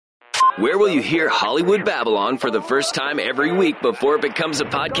Where will you hear Hollywood Babylon for the first time every week before it becomes a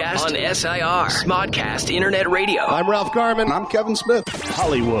podcast? On SIR, Smodcast Internet Radio. I'm Ralph Garman. I'm Kevin Smith.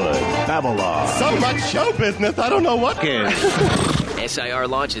 Hollywood Babylon. So much show business, I don't know what is. SIR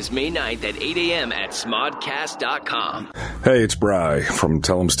launches May 9th at 8 a.m. at smodcast.com. Hey, it's Bry from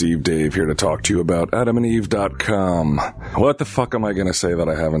Tell 'em Steve Dave here to talk to you about AdamandEve.com. What the fuck am I going to say that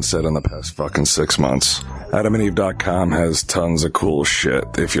I haven't said in the past fucking 6 months? AdamandEve.com has tons of cool shit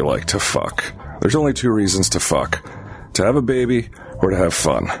if you like to fuck. There's only 2 reasons to fuck. To have a baby or to have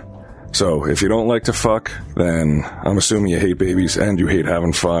fun. So, if you don't like to fuck, then I'm assuming you hate babies and you hate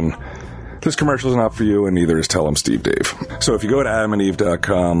having fun. This commercial is not for you, and neither is Tell 'em Steve Dave. So if you go to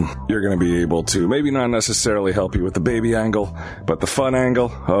AdamandEve.com, you're going to be able to maybe not necessarily help you with the baby angle, but the fun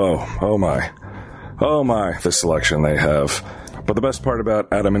angle, oh my, the selection they have. But the best part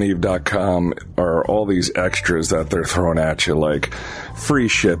about AdamandEve.com are all these extras that they're throwing at you, like free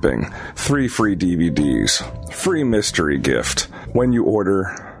shipping, 3 free DVDs, free mystery gift. When you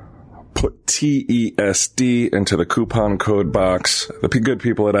order, put TESD into the coupon code box. The good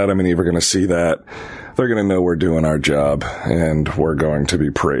people at Adam and Eve are going to see that. They're going to know we're doing our job, and we're going to be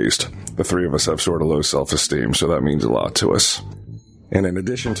praised. The 3 of us have sort of low self-esteem, so that means a lot to us. And in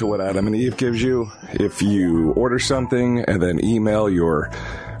addition to what Adam and Eve gives you, if you order something and then email your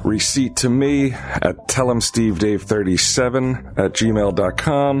receipt to me at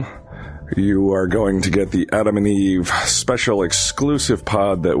tellemstevedave37@gmail.com, you are going to get the Adam and Eve special exclusive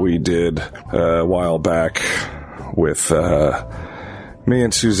pod that we did a while back with me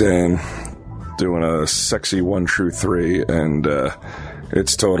and Suzanne doing a sexy 1 True 3, and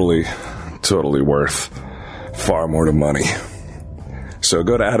it's totally worth far more to money. So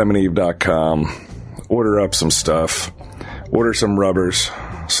go to adamandeve.com, order up some stuff, order some rubbers,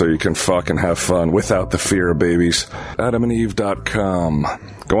 so you can fucking have fun without the fear of babies. AdamandEve.com.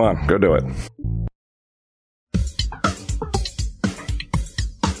 Go on, go do it.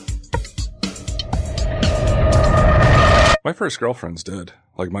 My first girlfriend's dead.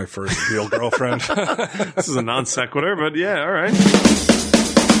 Like my first real girlfriend. This is a non sequitur, but yeah, all right.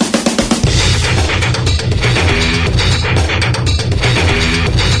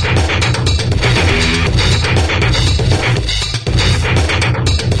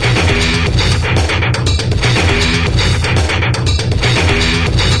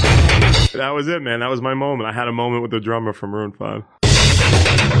 That was it, man. That was my moment. I had a moment with the drummer from Maroon 5.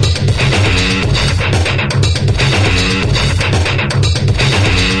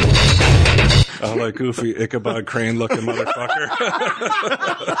 I like goofy Ichabod Crane looking motherfucker.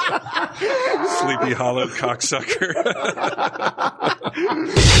 Sleepy Hollow cocksucker.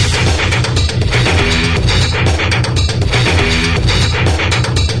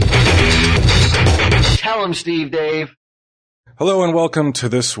 Tell 'em Steve Dave. Hello and welcome to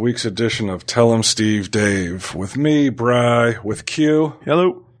this week's edition of Tell 'em Steve Dave. With me, Bry, with Q.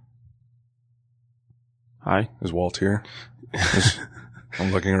 Hello. Hi. Is Walt here?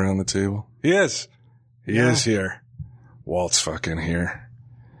 I'm looking around the table. He is. He is here. Walt's fucking here.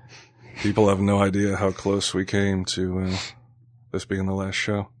 People have no idea how close we came to this being the last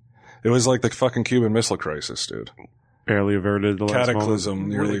show. It was like the fucking Cuban Missile Crisis, dude. Barely averted the last Cataclysm,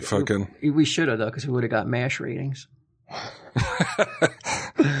 moment. nearly fucking... We should have, though, because we would have got MASH ratings.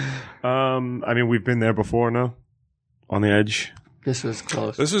 I mean, we've been there before now. On the edge. This was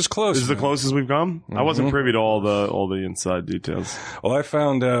close. This is close. This is the closest we've come. Mm-hmm. I wasn't privy to all the inside details. Well, I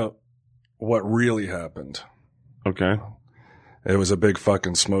found out what really happened. Okay. It was a big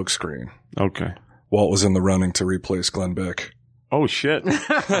fucking smokescreen. Okay. Walt was in the running to replace Glenn Beck. Oh, shit.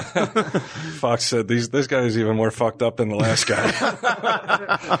 Fox said, this guy's even more fucked up than the last guy.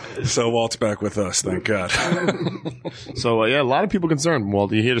 So Walt's back with us, thank God. So, yeah, a lot of people concerned.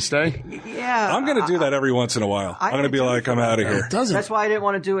 Walt, are you here to stay? Yeah. I'm going to do that every once in a while. I'm going to be like, I'm out of here. That's why I didn't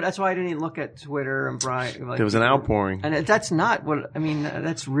want to do it. That's why I didn't even look at Twitter and Brian. Like, There was an outpouring. And that's not what, I mean,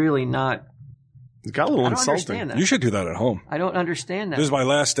 that's really not. It got a little I don't insulting. understand that. You should do that at home. I don't understand that. This is my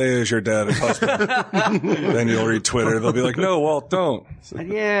last day as your dad and husband. Then you'll read Twitter. They'll be like, no, Walt, don't.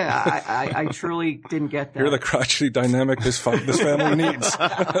 Yeah, I truly didn't get that. You're the crotchety dynamic this family needs.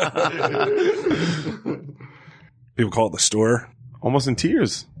 People call it the store. Almost in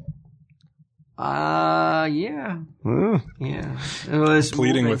tears. Yeah. Yeah. It was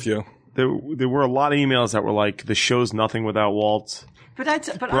Pleading moving. with you. There were a lot of emails that were like, the show's nothing without Walt.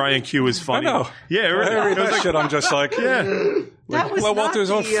 But Brian Q is funny. I know. Yeah, When I read that shit, I'm just like, yeah. that was let Walt not do his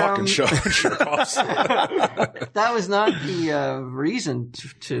own the, fucking show. That was not the reason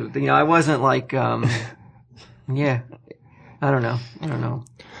to I wasn't like yeah. I don't know.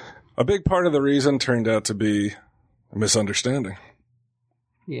 A big part of the reason turned out to be a misunderstanding.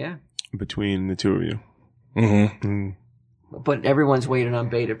 Yeah. between the two of you. Mm-hmm. But everyone's waiting on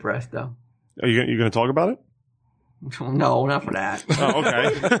bated breath, though. Are you going to talk about it? No, not for that. Oh,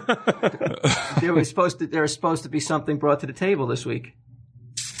 okay. There was supposed to be something brought to the table this week.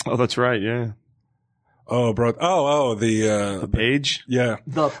 Oh, that's right. Yeah. Oh, bro. Oh, the page. Yeah.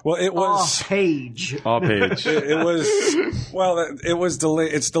 Well, it was page. Oh, page. It was. Well, it was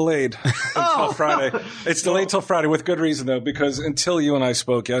delayed. It's delayed until Friday. It's delayed till Friday with good reason though, because until you and I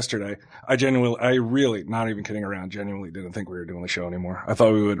spoke yesterday, I really, not even kidding around, genuinely didn't think we were doing the show anymore. I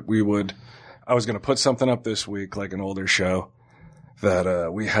thought we would. I was going to put something up this week, like an older show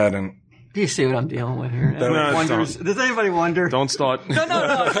that we hadn't. Do you see what I'm dealing with here? Does anybody wonder? Don't start. No.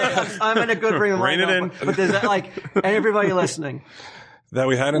 I'm in a good frame of mind. Rein it in. But there's like everybody listening. That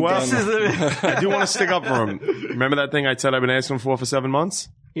we hadn't done. I do want to stick up for him. Remember that thing I said I've been asking for 7 months?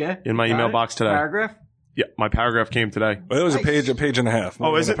 Yeah. In my email box today. Paragraph? Yeah, my paragraph came today. Well, it was a page and a half.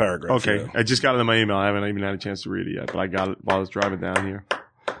 Oh, is it? A paragraph. Okay. Yeah. I just got it in my email. I haven't even had a chance to read it yet, but I got it while I was driving down here.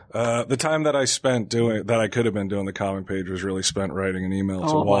 The time that I spent that I could have been doing the comic page was really spent writing an email to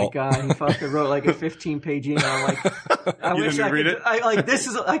Walt. Oh my God, he fucking wrote like a 15-page email. I You wish didn't I read could.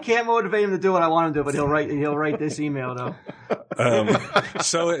 it? I can't motivate him to do what I want him to do, but he'll write this email though.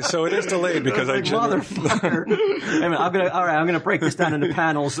 So it is delayed because I motherfucker. Wait a minute, I'm gonna break this down into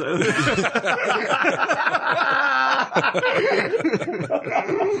panels.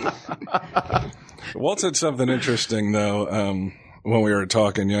 Walt said something interesting though. When we were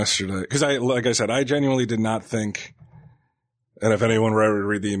talking yesterday, because like I said, I genuinely did not think, and if anyone were ever to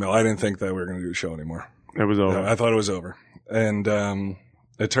read the email, I didn't think that we were going to do the show anymore. It was over. I thought it was over. And,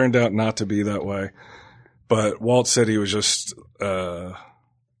 it turned out not to be that way. But Walt said he was just,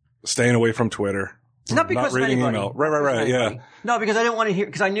 staying away from Twitter. Not because not reading of anybody. email. Right. Yeah. No, because I didn't want to hear,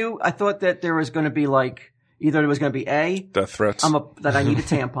 because I thought that there was going to be like, either there was going to be A, Death threats. that I need a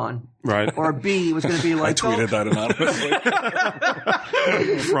tampon. Right. Or B, it was going to be like, I tweeted that anonymously.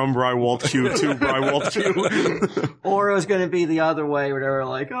 From Bry Walt Q to Bry Walt Q. Or it was going to be the other way where they were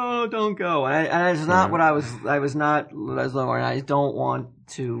like, oh, don't go. And it's not what I was not, Leslie, and I don't want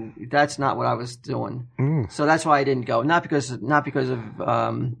to, that's not what I was doing. So that's why I didn't go. Not because of,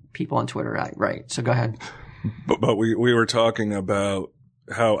 people on Twitter. Right. So go ahead. But we were talking about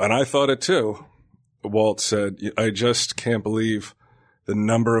how, and I thought it too. Walt said, I just can't believe the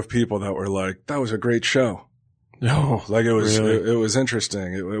number of people that were like, that was a great show. No. Like it was, really? it was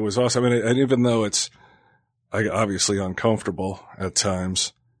interesting. It was awesome. And even though it's obviously uncomfortable at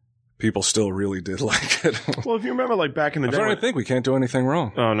times, people still really did like it. Well, if you remember, like back in the day. I think we can't do anything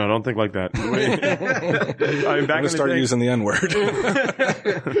wrong. Oh, no, don't think like that. I mean, I'm going to start using the N-word.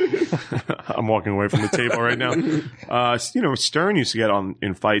 I'm walking away from the table right now. Stern used to get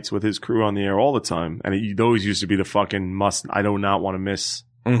in fights with his crew on the air all the time. And those used to be the fucking I do not want to miss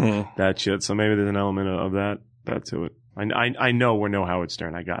that shit. So maybe there's an element of that to it. I know we're no Howard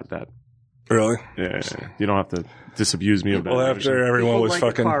Stern. I got that. Really? Yeah. You don't have to disabuse me of that. Well, after everyone People was like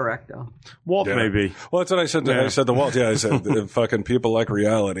fucking. a car wreck, though. Walt, Yeah. maybe. Well, that's what I said. I said to Walt. Yeah, I said fucking people like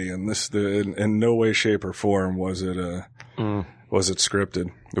reality, and in no way, shape, or form was it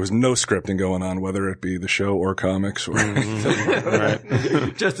scripted. There was no scripting going on, whether it be the show or comics or anything.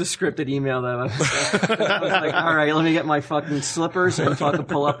 Right. Just a scripted email that I was like, all right, let me get my fucking slippers and fucking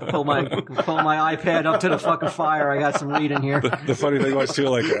pull my iPad up to the fucking fire. I got some reading here. The funny thing was too,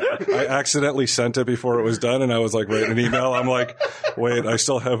 like I accidentally sent it before it was done, and I was like writing an email. I'm like, wait, I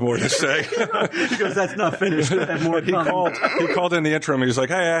still have more to say. Because that's not finished. I have more He called in the interim. He was like,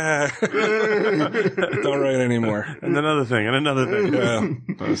 hey, don't write anymore. And another thing. Yeah.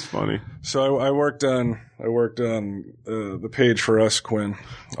 That's funny. So I worked on the page for us, Quinn,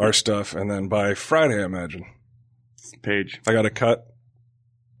 our stuff, and then by Friday, I imagine, Page. I got to cut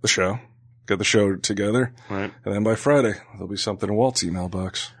the show, get the show together, Right. and then by Friday there'll be something in Walt's email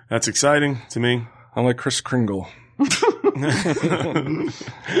box. That's exciting to me. I'm like Kris Kringle.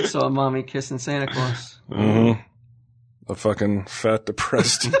 So a mommy kissing Santa Claus. A fucking fat,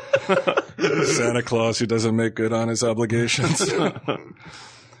 depressed Santa Claus who doesn't make good on his obligations.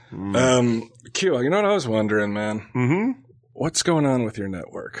 Q, you know what I was wondering, man? What's going on with your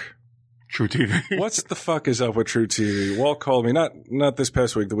network? True TV. What the fuck is up with True TV? Walt called me, not this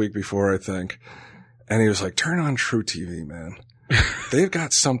past week, the week before, I think. And he was like, turn on True TV, man. They've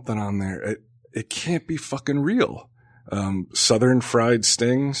got something on there. It can't be fucking real. Southern Fried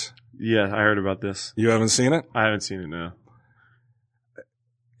Stings. Yeah, I heard about this. You haven't seen it? I haven't seen it, no.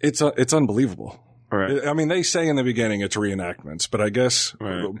 It's unbelievable. All right. I mean, they say in the beginning it's reenactments, but I guess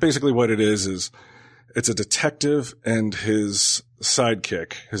basically what it is it's a detective and his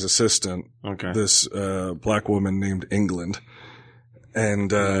sidekick, his assistant, Okay. this black woman named England.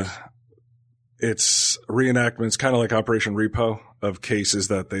 And it's reenactments, kind of like Operation Repo, of cases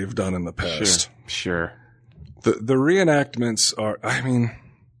that they've done in the past. Sure. The reenactments are, I mean,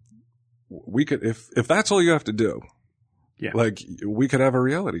 we could, if that's all you have to do, like, we could have a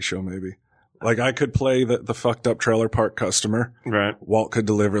reality show maybe. Like, I could play the fucked up trailer park customer. Right. Walt could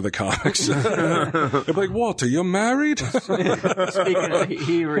deliver the comics. They'd be like, Walter, you're married? Speaking of,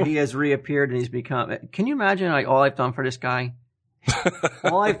 he has reappeared and he's become. Can you imagine like all I've done for this guy?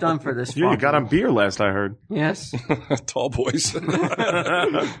 All I've done for this. Yeah, you got on beer last I heard. Yes. Tall boys.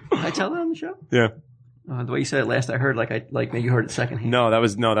 I tell that on the show. Yeah. The way you said it last, I heard like maybe you heard it secondhand. No, that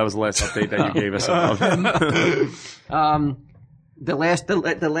was the last update that you gave us. The last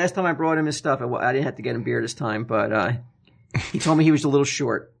time I brought him his stuff, I didn't have to get him beer this time, but he told me he was a little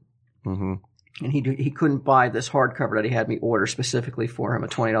short, and he couldn't buy this hardcover that he had me order specifically for him, a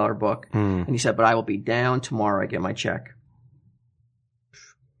 $20 book. And he said, "But I will be down tomorrow. I get my check."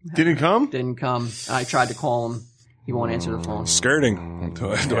 Didn't come. I tried to call him. He won't answer the phone. Skirting.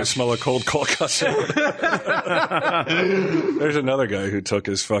 Do I smell a cold call customer? There's another guy who took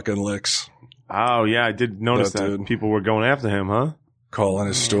his fucking licks. Oh, yeah, I did notice that people were going after him, huh? Calling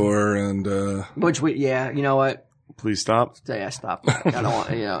his store and, you know what? Please stop. Yeah, stop. I don't want,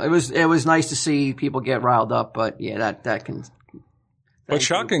 it was nice to see people get riled up, but yeah, that can. But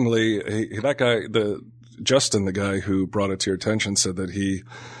shockingly, that guy, Justin, the guy who brought it to your attention, said that he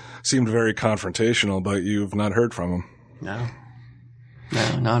seemed very confrontational, but you've not heard from him. No,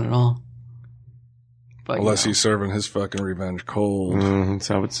 not at all. But, unless he's serving his fucking revenge cold. That's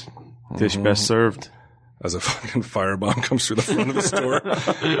how it's dish best served. As a fucking firebomb comes through the front of the store,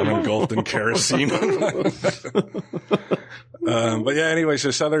 I'm engulfed in kerosene. But yeah, anyway,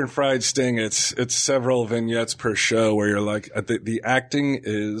 so Southern Fried Sting, it's several vignettes per show where you're like, the acting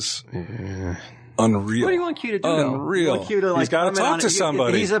is unreal. What do you want Q to do? Unreal. He's got to talk to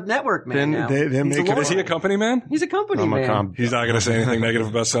somebody. He's a network man now. Is he a company man? He's a company man. He's not going to say anything negative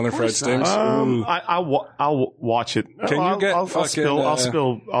about Southern Fried Sting. I'll watch it.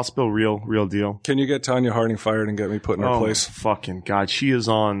 I'll spill real deal. Can you get Tanya Harding fired and get me put in her place? Fucking God, she is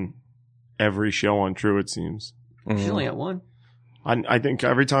on every show on True. It seems she's only at one. I think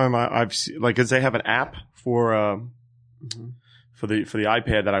every time I've seen, like, cause they have an app for the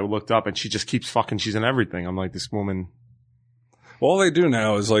iPad that I looked up, and she just keeps fucking. She's in everything. I'm like, this woman. Well, all they do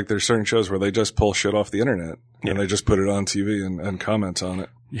now is like there's certain shows where they just pull shit off the internet and they just put it on TV and comment on it.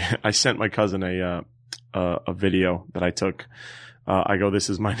 Yeah, I sent my cousin a video that I took. I go, "This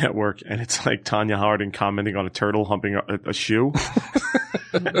is my network," and it's like Tanya Harding commenting on a turtle humping a shoe.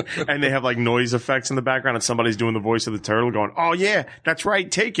 And they have like noise effects in the background, and somebody's doing the voice of the turtle going, "Oh yeah, that's right,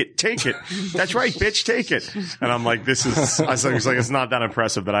 take it. That's right, bitch, take it." And I'm like, I was like, it's not that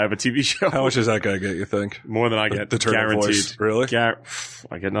impressive that I have a TV show. How much does that guy get, you think? More than I get. The turtle guaranteed. Voice. Really? I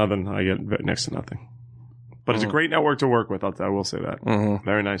get nothing. I get next to nothing. But it's a great network to work with. I will say that. Mm-hmm.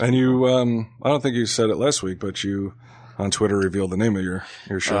 Very nice. And you, I don't think you said it last week, but you on Twitter revealed the name of your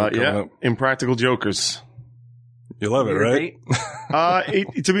show. Yeah, Impractical Jokers. You love it, right?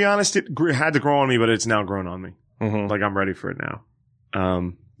 To be honest, it had to grow on me, but it's now grown on me. Mm-hmm. Like, I'm ready for it now.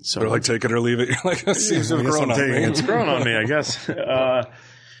 So they're like, take it or leave it. You're like, it seems to have grown on me. It's grown on me, I guess.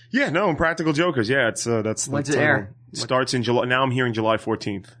 Impractical Jokers. Yeah, it's that's. When's it air? Starts in July. Now I'm hearing July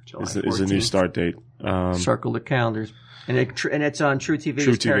 14th. Is the new start date. Circle the calendars. And it's on True TV.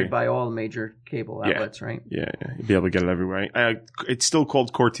 It's carried by all the major cable outlets, right? Yeah. You'll be able to get it everywhere. It's still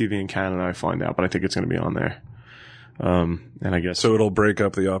called Court TV in Canada, I find out, but I think it's going to be on there. And I guess so. It'll break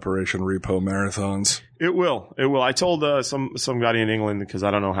up the Operation Repo marathons. It will. I told some guy in England, because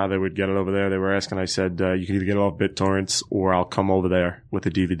I don't know how they would get it over there. They were asking. I said, you can either get it off BitTorrents, or I'll come over there with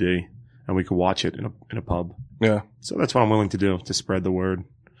a DVD and we can watch it in a pub. Yeah. So that's what I'm willing to do, to spread the word.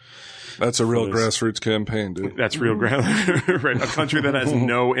 That's a real grassroots campaign, dude. That's real grassroots. Right. A country that has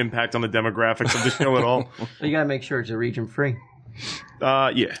no impact on the demographics of the show at all. You gotta make sure it's a region free.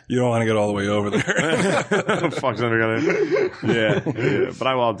 Yeah. You don't want to get all the way over there. Fuck's never gonna. Yeah. But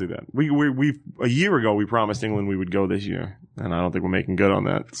I'll do that. We a year ago we promised England we would go this year, and I don't think we're making good on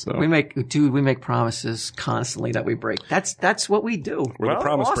that. So we make promises constantly that we break. That's what we do. We're the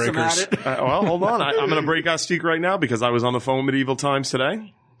promise breakers. Well, hold on. I'm going to break our streak right now, because I was on the phone with Medieval Times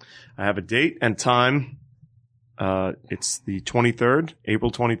today. I have a date and time. It's the 23rd,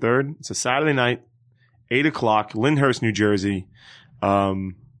 April 23rd. It's a Saturday night, 8:00, Lyndhurst, New Jersey.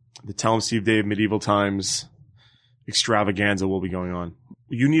 The Tell 'em Steve Dave Medieval Times extravaganza will be going on.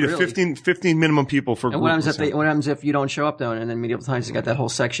 You need Really? a 15 minimum people for. And what happens if you don't show up though? And then Medieval Times has got that whole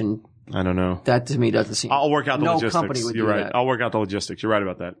section. I don't know. That to me doesn't seem. I'll work out the no logistics. company would You're do right. that. I'll work out the logistics. You're right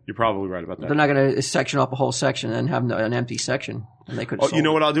about that. You're probably right about that. They're not going to section off a whole section and have an empty section. And they could. Oh, you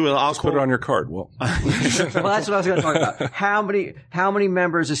know what I'll do? I'll Put it on your card. Well, Well, that's what I was going to talk about. How many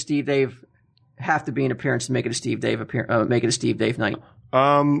members of Steve Dave have to be in appearance to make it a Steve Dave night?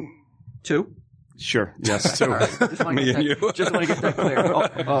 2? Sure. Yes. Too. Just want Me and you. to get that clear.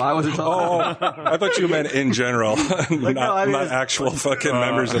 Oh, I wasn't talking. I thought you meant in general, not actual fucking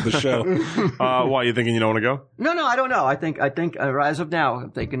members of the show. Why, you thinking you don't want to go? No, I don't know. I think as of now, I'm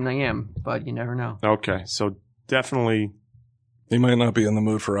thinking I am, but you never know. Okay. So definitely. He might not be in the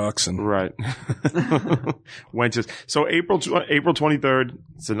mood for oxen. Right. So April 23rd.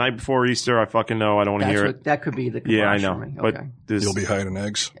 It's the night before Easter. I fucking know. I don't want to hear it. That could be the Yeah, I compromise know. for me. But Okay. You'll be hiding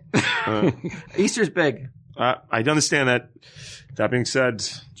eggs. Easter's big. I understand that. That being said,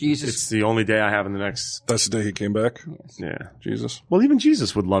 Jesus. it's the only day I have in the next. That's the day he came back. Yeah. Jesus. Well, even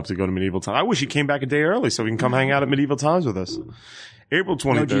Jesus would love to go to Medieval Times. I wish he came back a day early so we can come hang out at Medieval Times with us. April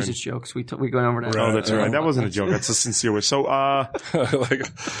 23rd. No Jesus jokes. We going over that. Oh, that's right. That wasn't a joke. That's a sincere wish. So, Like,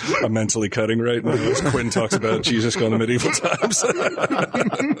 I'm mentally cutting right now as Quinn talks about Jesus going to Medieval Times.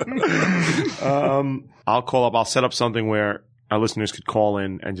 I'll call up. I'll set up something where our listeners could call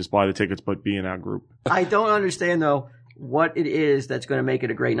in and just buy the tickets, but be in our group. I don't understand though what it is that's going to make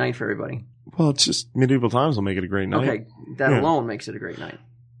it a great night for everybody. Well, it's just Medieval Times will make it a great night. Okay, that alone makes it a great night.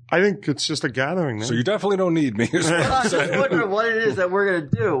 I think it's just a gathering. Man. So you definitely don't need me. is what I'm I'm just saying. wondering what it is that we're going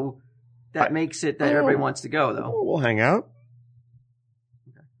to do that makes it that everybody wants to go though. We'll hang out.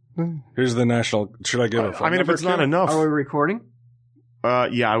 Here's the national. Should I give a phone I mean, if number it's not to? enough, Are we recording?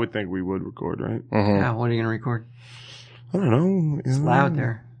 yeah, I would think we would record, right? Yeah, what are you going to record? I don't know. It's loud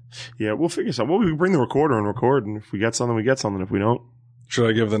there. Yeah, we'll figure something. Well, we can bring the recorder and record, and if we get something, we get something. If we don't, Should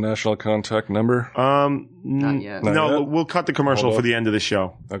I give the national contact number? Not yet. Not no, yet? we'll cut the commercial Hold for on. the end of the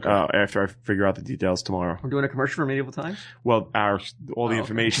show. Okay. After I figure out the details tomorrow. We're doing a commercial for Medieval Times? Well, all the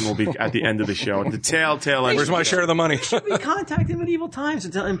information will be at the end of the show. At the tail end. Where's my share of the money? We contacted Medieval Times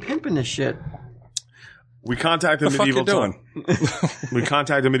and pimping this shit. We contacted The fuck Medieval you Times. We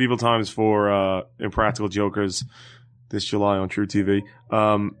contacted Medieval Times for Impractical Jokers this July on True TV,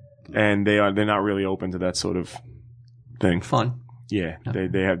 and they're not really open to that sort of thing. Fun. Yeah, I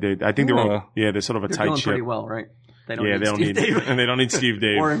think they're sort of a They're tight doing ship. pretty well, right? They don't Yeah, need they don't Steve need Dave. and they don't need Steve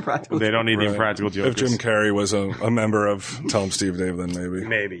Dave Or Impractical They don't need the Right. Impractical If Jokers. Jim Carrey was a member of Tell 'em Steve Dave, then maybe.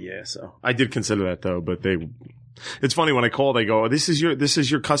 Maybe, yeah. So I did consider that though, but it's funny when I call, they go, "This is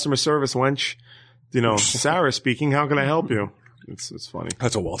your customer service, wench." You know, Sarah speaking. How can I help you? It's funny.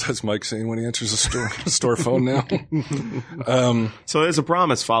 That's a Waltez Mike saying when he enters a store phone now. So there's a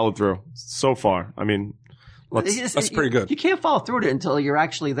promise followed through so far. I mean, That's pretty good. You can't follow through to it until you're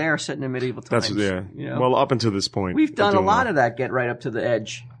actually there sitting in Medieval Times. that's yeah. You know? Well, up until this point, We've done a doing lot well. of that, get right up to the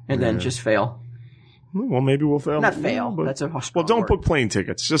edge, and then just fail. Well, maybe we'll fail. Not fail. But- That's a well, strong don't word. book plane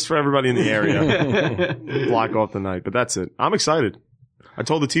tickets just for everybody in the area. Block off the night, but that's it. I'm excited. I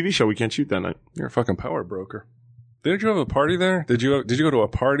told the TV show we can't shoot that night. You're a fucking power broker. Did you have a party there? Did you go to a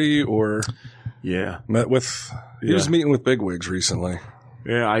party or Yeah. met with? He was meeting with bigwigs recently.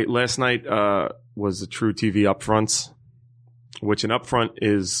 Yeah, last night was the True TV upfronts, which an upfront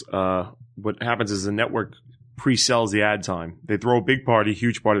is what happens is the network pre-sells the ad time. They throw a big party,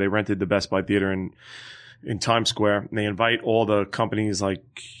 huge party. They rented the Best Buy Theater in Times Square, and they invite all the companies like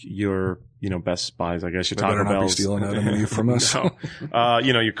your Best Buys, I guess, your They Taco better not be Bells. stealing Adam and Eve from us. No.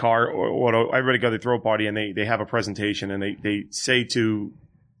 Your car or auto, everybody go, they throw a party and they have a presentation and they say to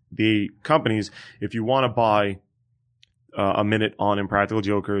the companies, if you want to buy a minute on Impractical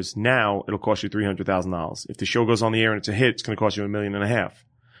Jokers now, it'll cost you $300,000. If the show goes on the air and it's a hit, it's going to cost you $1.5 million.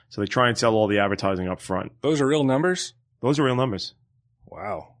 So they try and sell all the advertising up front. Those are real numbers? Those are real numbers.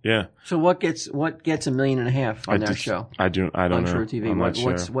 Wow. Yeah. So what gets $1.5 million on their show? I don't On know. True TV. I'm not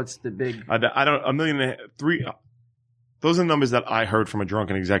sure. What's the big? I don't, $1.5 million, those are the numbers that I heard from a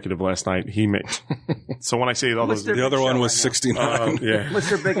drunken executive last night. He made. So when I say all What's those, their The other big one show was right now? 69. yeah. What's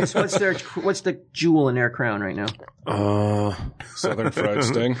their biggest? What's the jewel in their crown right now? Southern Fried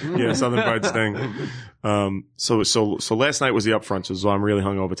Sting. Yeah, Southern Fried Sting. So last night was the upfront, so I'm really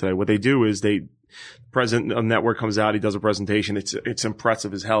hungover today. What they do is president of the network comes out, he does a presentation. It's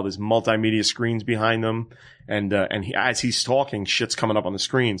impressive as hell. There's multimedia screens behind them, and as he's talking, shit's coming up on the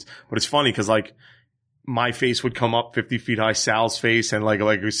screens. But it's funny because my face would come up 50 feet high, Sal's face, and like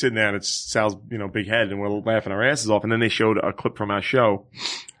we're sitting there and it's Sal's, big head, and we're laughing our asses off. And then they showed a clip from our show.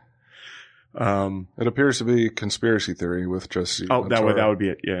 It appears to be conspiracy theory with Jesse. That would be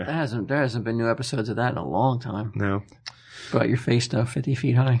it. Yeah. There hasn't been new episodes of that in a long time. No. But your face though, 50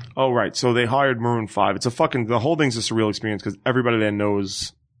 feet high. Oh, right. So they hired Maroon 5. The whole thing's just a real experience because everybody there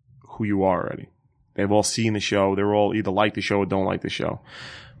knows who you are already. They've all seen the show. They're all either like the show or don't like the show.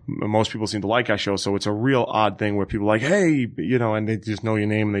 Most people seem to like our show, so it's a real odd thing where people are like, hey, and they just know your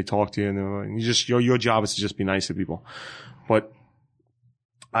name and they talk to you, and your job is to just be nice to people. But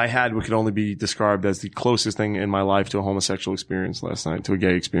I had what could only be described as the closest thing in my life to a homosexual experience last night, to a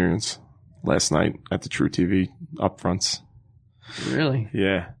gay experience last night at the True TV upfronts. Really?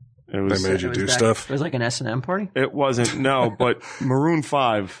 Yeah. It was, They made you do stuff? It was like an S&M party? It wasn't, no, but Maroon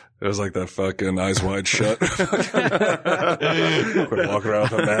 5. It was like that fucking Eyes Wide Shut. Quit walking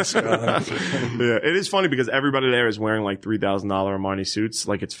around with a mask on. Yeah, it is funny because everybody there is wearing like $3,000 Armani suits.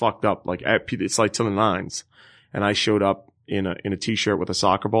 Like it's fucked up. Like it's like to the nines. And I showed up in a t-shirt with a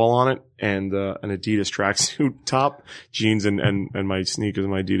soccer ball on it and an Adidas tracksuit top, jeans and my sneakers,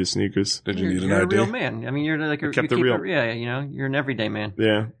 my Adidas sneakers. Did you need an You're ID? a real man. I mean, you're like kept it real. Yeah, you're an everyday man.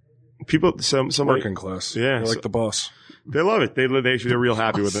 Yeah. People, somebody, Working class. Yeah, You're like the boss. they love it. They're real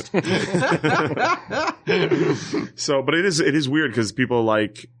happy with it. So, but it is weird because people are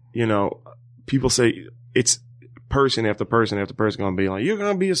like, people say it's person after person after person going to be like, you're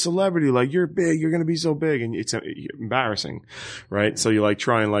going to be a celebrity. Like you're big. You're going to be so big. And it's embarrassing. Right. So you like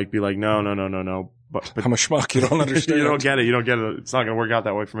try and like be like, no. But I'm a schmuck. You don't understand. You don't get it. It's not going to work out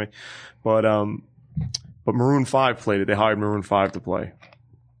that way for me. But Maroon 5 played it. They hired Maroon 5 to play.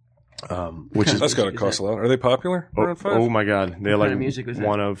 Which is That's got to cost a lot. Are they popular? Maroon 5? Oh my God. They're What like kind of music was that?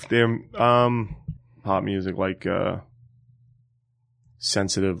 one of their, pop music, like,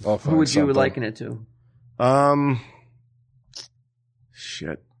 sensitive. I'll find Who would you something. liken it to?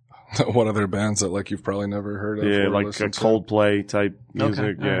 Shit. One of their bands that like you've probably never heard of. Yeah, or like a listened to. Coldplay type music.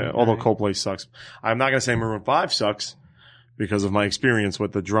 Okay. Yeah. All right. Although Coldplay sucks. I'm not going to say Maroon 5 sucks because of my experience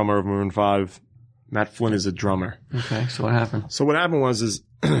with the drummer of Maroon 5. Matt Flynn is a drummer. Okay, so what happened? So what happened was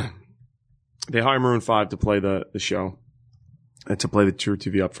they hired Maroon 5 to play the show, to play the True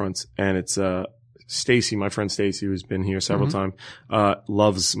TV upfronts. And it's, Stacy, my friend Stacy, who's been here several times,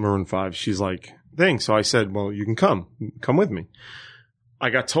 loves Maroon 5. She's like, dang. So I said, well, you can come with me. I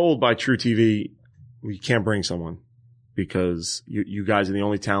got told by True TV, we can't bring someone because you guys are the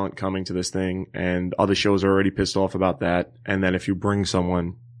only talent coming to this thing and other shows are already pissed off about that. And then if you bring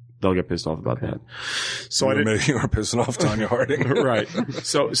someone, they'll get pissed off about that. So I didn't. You were pissing off Tanya Harding. Right.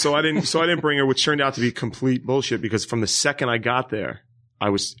 So I didn't bring her, which turned out to be complete bullshit because from the second I got there,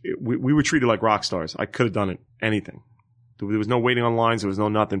 we were treated like rock stars. I could have done it, anything. There was no waiting on lines. There was no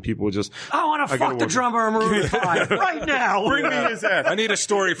nothing. People were just, I want to fuck the drummer of Maroon 5 right now. bring me his ass. I need a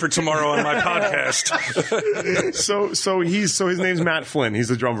story for tomorrow on my podcast. So his name's Matt Flynn. He's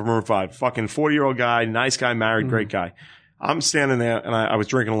the drummer for Maroon 5. Fucking 40-year-old guy, nice guy, married, great guy. I'm standing there and I was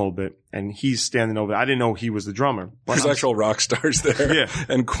drinking a little bit and he's standing over there. I didn't know he was the drummer. There's actual rock stars there. Yeah.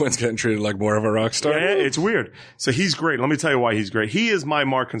 And Quinn's getting treated like more of a rock star. Yeah, it's weird. So he's great. Let me tell you why he's great. He is my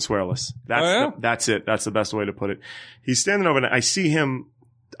Mark Consuelos. That's it. That's the best way to put it. He's standing over there. I see him.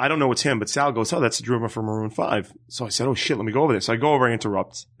 I don't know it's him, but Sal goes, oh, that's the drummer for Maroon 5. So I said, oh shit, let me go over there. So I go over and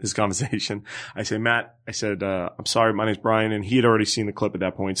interrupt his conversation. I say, Matt, I'm sorry, my name's Brian. And he had already seen the clip at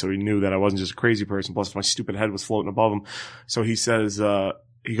that point. So he knew that I wasn't just a crazy person. Plus my stupid head was floating above him. So he says,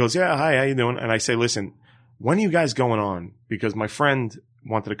 he goes, yeah, hi, how you doing? And I say, listen, when are you guys going on? Because my friend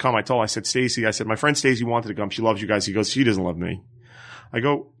wanted to come. I said, Stacy, my friend Stacy wanted to come. She loves you guys. He goes, she doesn't love me. I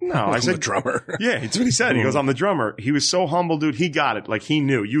go, no. I said, the drummer. Yeah, that's what he said. He goes, I'm the drummer. He was so humble, dude. He got it. Like, he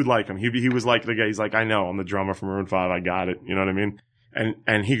knew. You'd like him. He was like the guy. He's like, I know. I'm the drummer from Maroon 5. I got it. You know what I mean?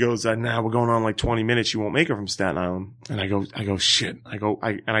 And he goes, nah, we're going on like 20 minutes. You won't make it from Staten Island. And I go, shit.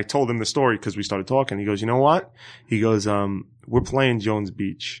 I told him the story because we started talking. He goes, you know what? He goes, we're playing Jones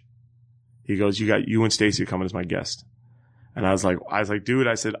Beach. He goes, you and Stacy are coming as my guest. And I was like, dude,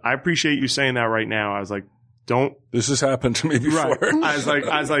 I said, I appreciate you saying that right now. I was like, This has happened to me before. Right.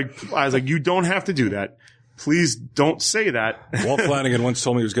 I was like, you don't have to do that. Please don't say that. Walt Flanagan once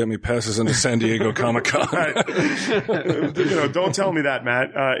told me he was getting me passes into San Diego Comic-Con. Don't tell me that,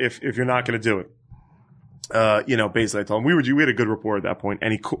 Matt, if you're not going to do it. Basically I told him we had a good rapport at that point,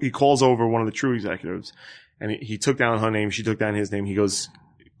 and he calls over one of the True executives and he took down her name. She took down his name. He goes,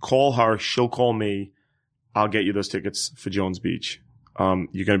 call her. She'll call me. I'll get you those tickets for Jones Beach.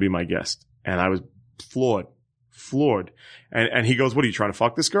 You're going to be my guest. And I was floored. And he goes, what are you trying to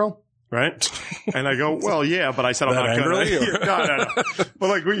fuck this girl? Right? And I go, well, yeah, but I said I'm That not going angrily, or- to. No. But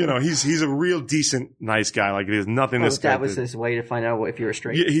like, you know, he's a real decent, nice guy. Like, there's nothing this guy That was did. his way to find out if you were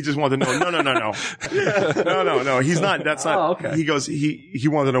straight. Yeah, he just wanted to know. No. He's not. That's not. Oh, okay. He goes. He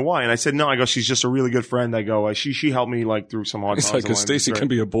wanted to know why, and I said no. I go. She's just a really good friend. I go. She helped me like through some hard It's times. like, 'cause Stacy can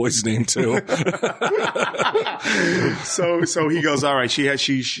be a boy's name too. So he goes. All right.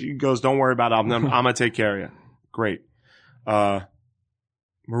 She goes. Don't worry about it. I'm gonna take care of you. Great.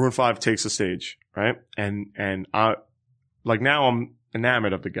 Maroon 5 takes the stage, right? And I like now I'm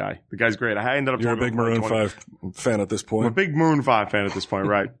enamored of the guy. The guy's great. I ended up You're a talking big to him for Maroon 20 5 fan at this I'm a point. big Maroon 5 fan at this point,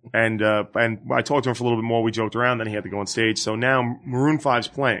 right? And I talked to him for a little bit more. We joked around. Then he had to go on stage. So now Maroon 5's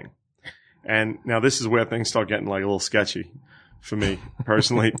playing. And now this is where things start getting like a little sketchy for me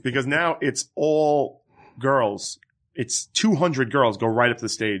personally, because now it's all girls. It's 200 girls go right up to the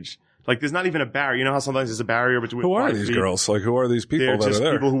stage. Like there's not even a barrier. You know how sometimes there's a barrier between. Who are 5 these feet? girls? Like, who are these people They're that just are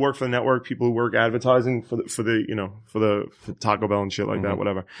there? people who work for the network, people who work advertising for Taco Bell and shit like that,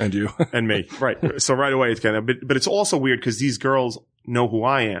 whatever. And you? And me. Right. So right away it's kind of, but it's also weird because these girls know who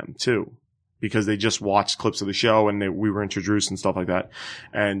I am too, because they just watched clips of the show and we were introduced and stuff like that.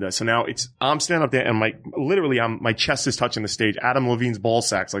 And so now I'm standing up there and my chest is touching the stage. Adam Levine's ball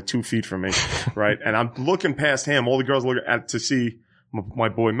sack's like 2 feet from me. Right. And I'm looking past him. All the girls look at to see my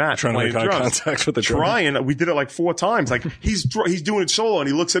boy Matt Trying to playing make eye drums. contact with the drummer. Trying. We did it like 4 times. Like he's doing it solo and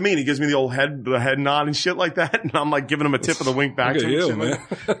he looks at me and he gives me the head nod and shit like that. And I'm like giving him a tip of the wink back Look to at him. you,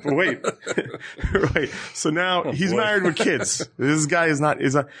 But wait. Right. So now he's married with kids. This guy is not.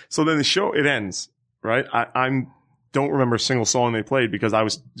 So then the show, it ends. Right. I don't remember a single song they played because I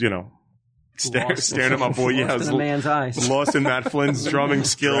was, staring at my boy. Yeah. I Lost was in a man's eyes. lost in Matt Flynn's drumming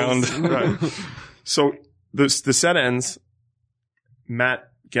skills. Right. So the set ends.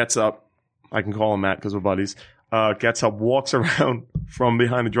 Matt gets up. I can call him Matt because we're buddies. Gets up, walks around from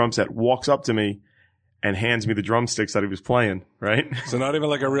behind the drum set, walks up to me, and hands me the drumsticks that he was playing. Right? So not even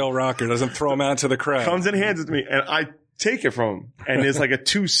like a real rocker. Doesn't throw them out to the crowd. Comes and hands it to me, and I take it from him. And there's like a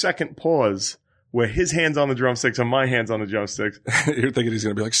 2-second pause where his hands on the drumsticks and my hands on the drumsticks. You're thinking he's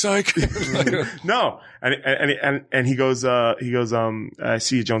going to be like, psych. No. And he goes, I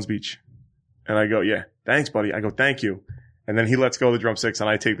see you at Jones Beach. And I go, yeah, thanks, buddy. I go, thank you. And then he lets go of the drumsticks and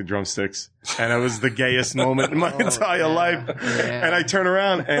I take the drumsticks. And it was the gayest moment in my entire life. Yeah. And I turn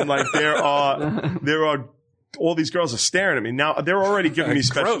around and like there are all these girls are staring at me. Now they're already giving me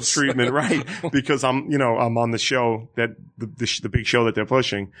special Gross. treatment, right? Because I'm on the show that the big show that they're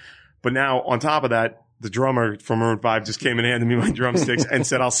pushing. But now on top of that, the drummer from Maroon 5 just came and handed me my drumsticks and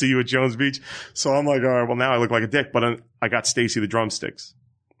said, I'll see you at Jones Beach. So I'm like, all right, well now I look like a dick, but I got Stacy the drumsticks.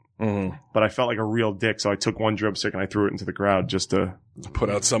 Mm-hmm. But I felt like a real dick, so I took one drumstick and I threw it into the crowd just to Put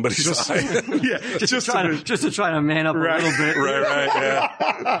out somebody's eye. yeah, just to try to man up Right. a little bit. Right,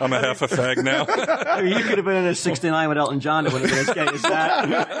 yeah. I'm a half a fag now. I mean, you could have been in a 69 with Elton John. It would have been as gay as that.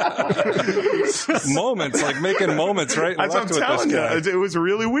 Moments, like making moments, right? That's what I'm telling you. It was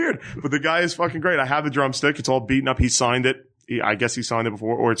really weird, but the guy is fucking great. I have the drumstick; it's all beaten up. He signed it. I guess he signed it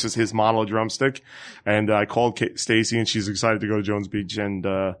before, or it's just his model drumstick. And I called Stacy, and she's excited to go to Jones Beach. And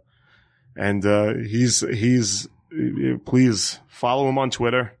he's please follow him on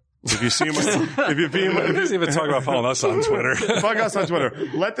Twitter. If you see him, if He doesn't even talk about following us on Twitter. fuck us on Twitter,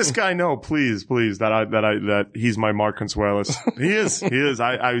 let this guy know, please, that he's my Mark Consuelos. He is.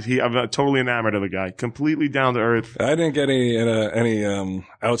 I'm totally enamored of the guy. Completely down to earth. I didn't get any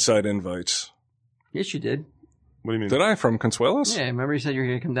outside invites. Yes, you did. What do you mean? Did I? From Consuelos? Yeah, remember you said you were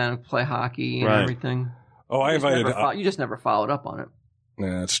going to come down and play hockey and Right. everything. Oh, I invited. You just never followed up on it.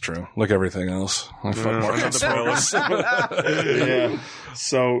 Yeah, that's true. Like everything else. I fuck Mark Another Consuelos. Yeah.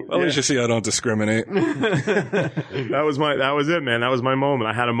 So At least you see I don't discriminate. that was it, man. That was my moment.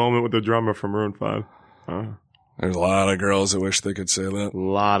 I had a moment with the drummer from Maroon 5. There's a lot of girls that wish they could say that. A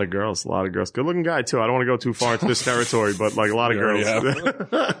lot of girls. Good looking guy too. I don't want to go too far into this territory, but like a lot of You already girls.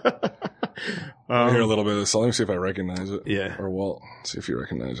 I hear a little bit of this. Let me see if I recognize it. Yeah. Or Walt. See if you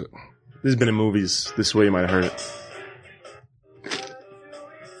recognize it. This has been in movies. This way you might have heard it.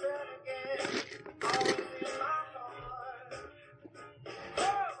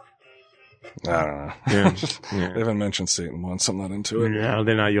 I don't know. Yeah. They haven't mentioned Satan once. I'm not into it. Yeah,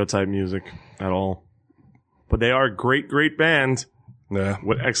 they're not your type music at all. But they are a great, great band Yeah.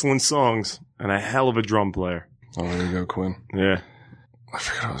 with excellent songs and a hell of a drum player. Oh, there you go, Quinn. Yeah. I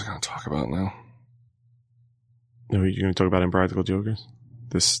forgot what I was going to talk about now. Are you going to talk about Impractical Jokers?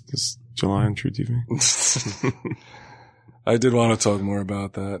 This July on True TV? I did want to talk more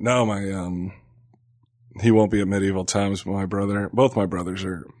about that. No, he won't be at Medieval Times. Both my brothers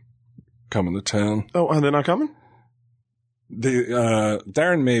are coming to town. Oh, and they're not coming?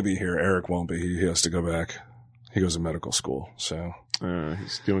 Darren may be here. Eric won't be. He has to go back. He goes to medical school, so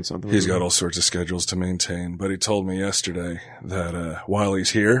he's doing something. He's got all sorts of schedules to maintain. But he told me yesterday that while he's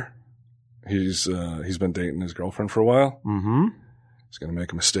here, he's been dating his girlfriend for a while. Mm-hmm. He's going to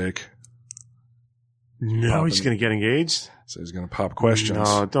make a mistake. No, he's going to get engaged? So he's going to pop questions.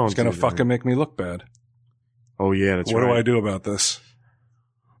 No, don't. He's going to fucking make me look bad. Oh, yeah, that's what right. What do I do about this?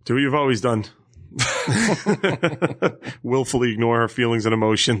 Do what you've always done. Willfully ignore her feelings and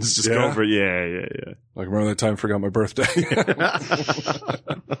emotions. Just go for it. Yeah. Like, remember that time I forgot my birthday?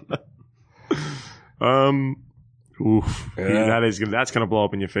 Oof. Yeah. That's going to blow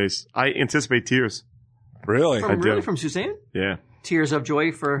up in your face. I anticipate tears. Really? From Suzanne? Yeah. Tears of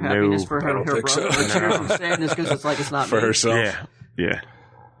joy for happiness for her brother? So. Or tears of sadness because it's like it's not for me? herself? Yeah.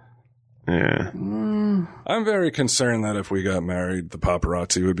 I'm very concerned that if we got married, the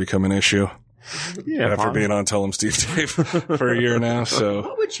paparazzi would become an issue. Yeah, after being on Tell 'em Steve Dave for a year now. So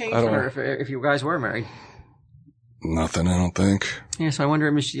what would change for her if you guys were married? Nothing, I don't think. Yes, I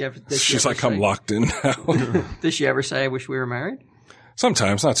wonder if she's like, I'm locked in now. Does she ever say, I wish we were married?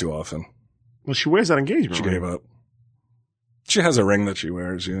 Sometimes, not too often. Well, she wears that engagement ring. She gave up. She has a ring that she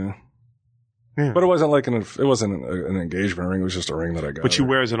wears, yeah. But it wasn't like an engagement ring. It was just a ring that I got. But she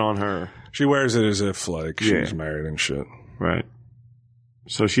wears it on her. She wears it as if like she's married and shit. Right.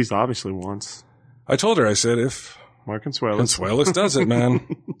 So she's obviously wants. I told her, I said, if Mark Consuelos does it, man,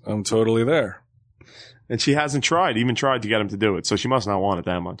 I'm totally there. And she hasn't even tried to get him to do it. So she must not want it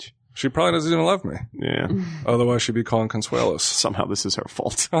that much. She probably doesn't even love me. Yeah. Otherwise, she'd be calling Consuelos. Somehow this is her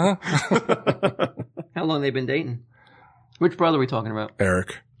fault. Uh-huh. How long they been dating? Which brother are we talking about?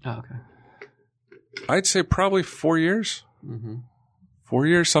 Eric. Oh, okay. I'd say probably 4 years. Mm-hmm. 4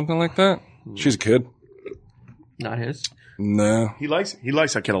 years, something like that. Mm-hmm. She's a kid. Not his. No. He likes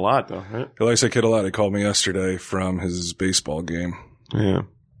that kid a lot, though, right? He likes that kid a lot. He called me yesterday from his baseball game. Yeah.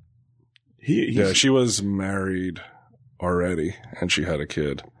 She was married already, and she had a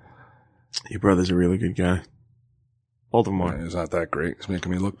kid. Your brother's a really good guy. Both of them are. He's not that great. He's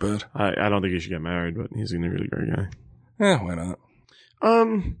making me look bad. I don't think he should get married, but he's a really great guy. Yeah, why not?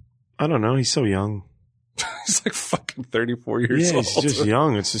 I don't know. He's so young. He's like fucking 34 years old. Yeah, he's just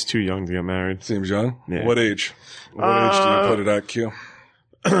young. It's just too young to get married. Seems young. Yeah. What age? What age do you put it at, Q?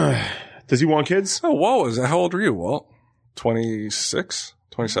 Does he want kids? Oh, Walt, how old were you, Walt? 26?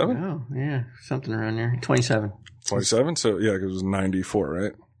 27? Oh, yeah. Something around there. 27. 27? So, yeah, because it was 94,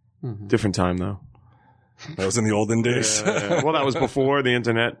 right? Mm-hmm. Different time, though. That was in the olden days. Yeah. Well, that was before the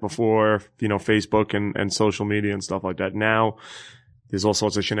internet, before, Facebook and social media and stuff like that. Now, there's all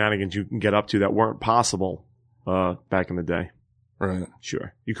sorts of shenanigans you can get up to that weren't possible back in the day. Right.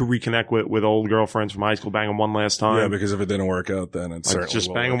 Sure. You could reconnect with old girlfriends from high school, bang them one last time. Yeah, because if it didn't work out then, it's certainly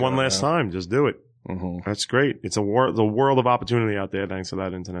just bang them one last time. Just do it. Mm-hmm. That's great. It's a world of opportunity out there thanks to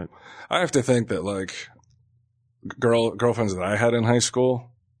that internet. I have to think that, like, girlfriends that I had in high school,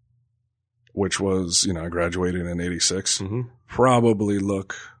 which was, I graduated in 86, mm-hmm. probably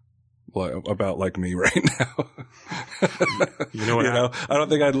look about like me right now. You know what? I don't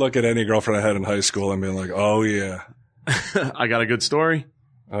think I'd look at any girlfriend I had in high school and be like, oh yeah. I got a good story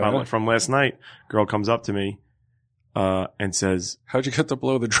from last night. Girl comes up to me and says, how'd you get to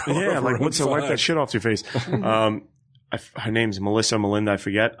blow the drawer? Yeah, like, wipe that shit off your face. Her name's Melinda, I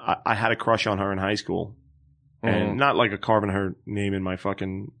forget. I had a crush on her in high school. And not like a carving her name in my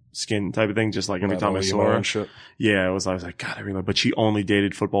fucking skin type of thing, just like every time I saw her. Shit. Yeah, I was like, God, I really, but she only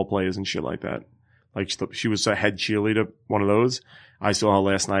dated football players and shit like that. Like she was a head cheerleader, one of those. I saw her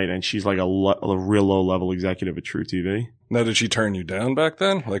last night and she's like a real low level executive at True TV. Now, did she turn you down back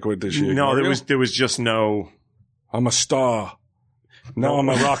then? Like, what did she? No, there was just no. I'm a star. Now I'm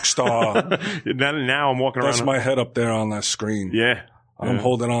a rock star. Now I'm walking around. That's my head up there on that screen. Yeah. I'm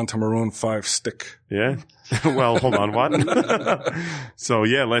holding on to Maroon 5 stick. Yeah. Well, hold on. What? So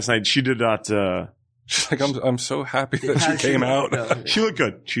yeah, last night she did that. She's like, I'm so happy that she came out. She looked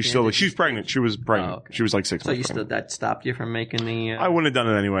good. She's pregnant. She was pregnant. Oh, okay. She was like 6 months. So that stopped you from making the? I wouldn't have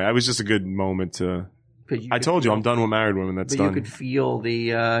done it anyway. It was just a good moment to. I told you I'm done with married women. That's done. You could feel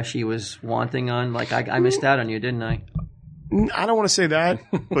the she was wanting on. Like I missed out on you, didn't I? I don't want to say that,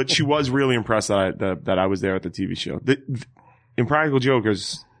 but she was really impressed that I was there at the TV show. Impractical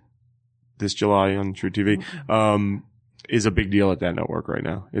Jokers this July on True TV is a big deal at that network right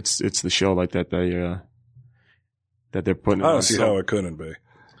now. It's the show like that they're putting. I don't see how it couldn't be.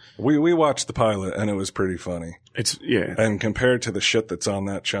 We watched the pilot and it was pretty funny. And compared to the shit that's on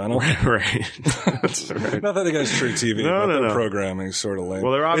that channel, right? That's right. Not that against True TV, but their programming is sort of lame.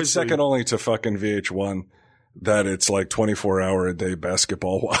 Well, they're obviously it's second only to fucking VH1 that it's like 24-hour-a-day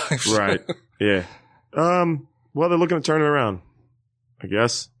basketball wives. Right. Yeah. Well, they're looking to turn it around, I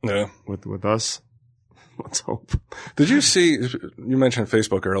guess. Yeah. With us. Let's hope. Did you see, you mentioned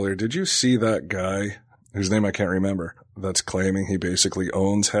Facebook earlier, did you see that guy, whose name I can't remember, that's claiming he basically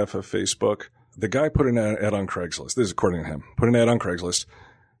owns half of Facebook? The guy put an ad on Craigslist. This is according to him. Put an ad on Craigslist.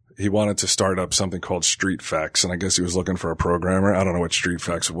 He wanted to start up something called Street Facts, and I guess he was looking for a programmer. I don't know what Street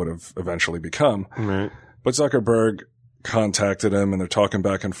Facts would have eventually become. Right. But Zuckerberg contacted him, and they're talking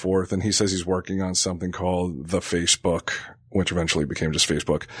back and forth, and he says he's working on something called the Facebook, which eventually became just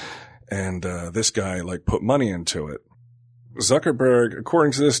Facebook. And this guy, like, put money into it. Zuckerberg,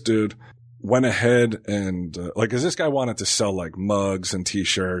 according to this dude, went ahead and, cause this guy wanted to sell, like, mugs and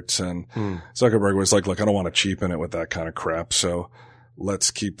t-shirts, and Zuckerberg was like, look, I don't want to cheapen it with that kind of crap, so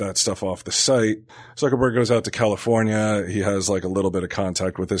let's keep that stuff off the site. Zuckerberg goes out to California. He has, like, a little bit of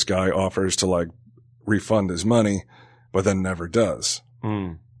contact with this guy, offers to, like, refund his money, but then never does.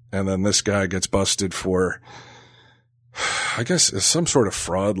 And then this guy gets busted for, I guess, some sort of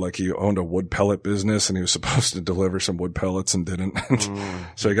fraud. Like, he owned a wood pellet business and he was supposed to deliver some wood pellets and didn't.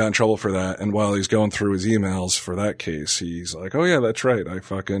 So he got in trouble for that. And while he's going through his emails for that case, he's like, oh yeah, that's right. I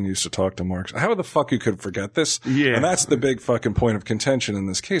fucking used to talk to Mark. How the fuck you could forget this? Yeah. And that's the big fucking point of contention in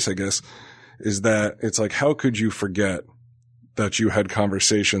this case, I guess, is that it's like, how could you forget that you had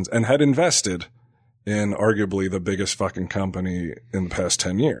conversations and had invested in arguably the biggest fucking company in the past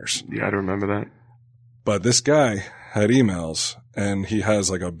 10 years? Yeah, I remember that. But this guy had emails, and he has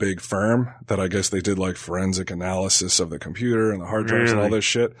like a big firm that I guess they did like forensic analysis of the computer and the hard drives and all this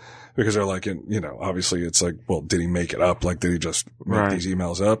shit, because they're like, obviously it's like, well, did he make it up? Like, did he just make these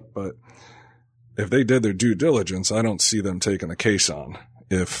emails up? But if they did their due diligence, I don't see them taking the case on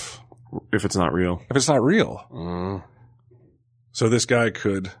if it's not real. If it's not real. So this guy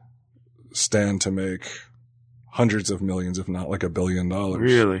could stand to make hundreds of millions, if not like $1 billion.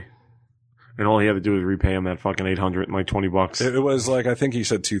 Really? And all he had to do was repay him that fucking $800 and like $20. It was like, I think he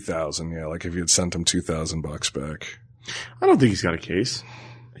said 2,000. Yeah. Like if you had sent him $2,000 back. I don't think he's got a case.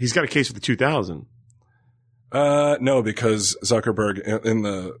 He's got a case for the 2,000. No, because Zuckerberg in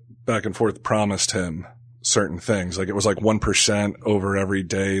the back and forth promised him certain things. Like it was like 1% over every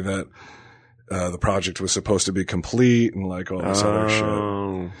day that the project was supposed to be complete and like all this other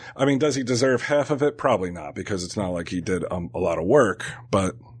shit. I mean, does he deserve half of it? Probably not, because it's not like he did a lot of work,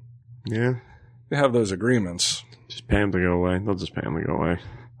 but yeah, they have those agreements. Just pay him to go away. They'll just pay him to go away.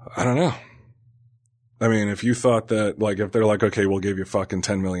 I don't know. I mean, if you thought that, like, if they're like, okay, we'll give you fucking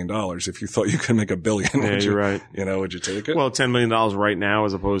 $10 million, if you thought you could make $1 billion, yeah, you're right. Would you take it? Well, $10 million right now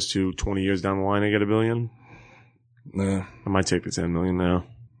as opposed to 20 years down the line, I get $1 billion. Nah. I might take the $10 million now.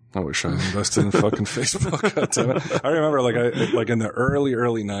 I wish I invested in fucking Facebook. God damn it. I remember like in the early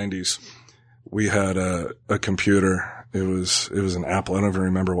 90s, we had a computer. It was an Apple. I don't even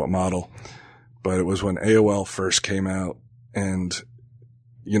remember what model, but it was when AOL first came out, and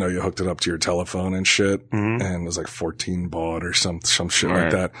you hooked it up to your telephone and shit, and it was like 14 baud or some shit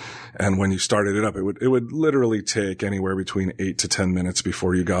like that. And when you started it up, it would literally take anywhere between 8 to 10 minutes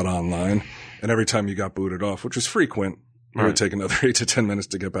before you got online. And every time you got booted off, which was frequent, it would take another 8 to 10 minutes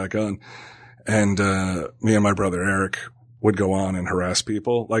to get back on. And me and my brother Eric would go on and harass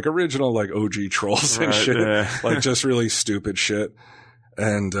people, like original, like OG trolls and shit, like just really stupid shit.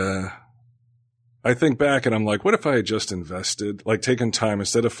 And I think back and I'm like, what if I had just invested, like taken time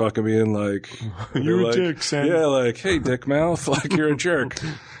instead of fucking being like, you're like, a dick, Sam. Yeah, like, hey, dick mouth, like you're a jerk.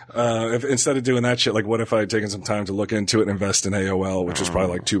 Instead of doing that shit, like what if I had taken some time to look into it and invest in AOL, which was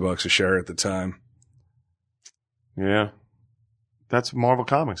probably like $2 a share at the time. Yeah. That's Marvel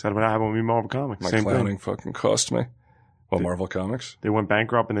Comics. That happened with me, Marvel Comics. My Same clowning thing. fucking cost me. Well, Marvel Comics. They went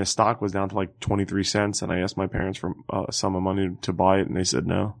bankrupt and their stock was down to like 23 cents. And I asked my parents for a sum of money to buy it, and they said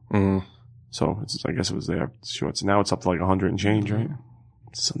no. Mm-hmm. So I guess it was there. Sure. So now it's up to like 100 and change, right?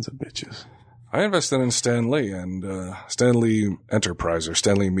 Sons of bitches. I invested in Stan Lee and Stan Lee Enterprise or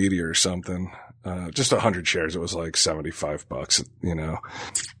Stan Lee Media or something. Just 100 shares. It was like $75,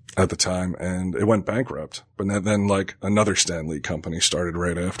 at the time, and it went bankrupt. But then like another Stan Lee company started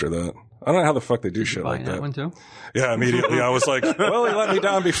right after that. I don't know how the fuck they do shit like that. One too? Yeah, immediately I was like, well, he let me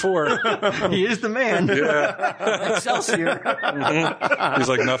down before. He is the man. Yeah. Excelsior. Mm-hmm. He's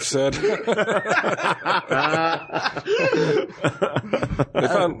like, enough said. They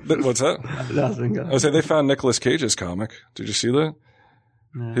found, what's that? Nothing. I was saying they found Nicolas Cage's comic. Did you see that?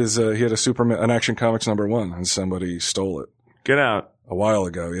 No. He had an Action Comics #1, and somebody stole it. Get out. A while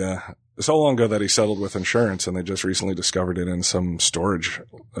ago, yeah. So long ago that he settled with insurance, and they just recently discovered it in some storage.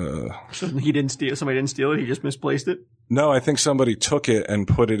 So he didn't steal. Somebody didn't steal it. He just misplaced it. No, I think somebody took it and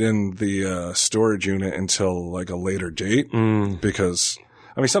put it in the storage unit until like a later date. Because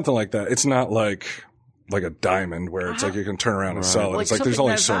I mean, something like that. It's not like like a diamond where it's like you can turn around and sell it. Like It's like there's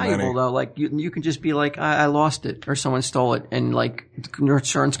only so many. Though. Like you can just be like, I lost it or someone stole it, and like your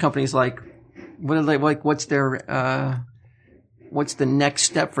insurance company's like, what are they like? What's their what's the next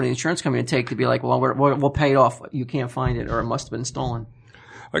step for the insurance company to take to be like, well, we'll pay it off. You can't find it, or it must have been stolen.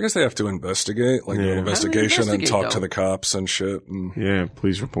 I guess they have to investigate, like do an investigation and talk to the cops and shit. And Yeah,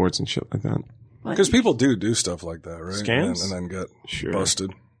 police reports and shit like that. because people do stuff like that, right? Scams? And then get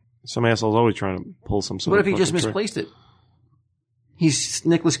busted. Some asshole's always trying to pull some sort What of if he just fucking trick. misplaced it? He's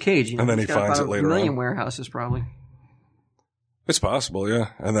Nicolas Cage, you know, And then he's he got finds about it later a million on. warehouses probably. It's possible,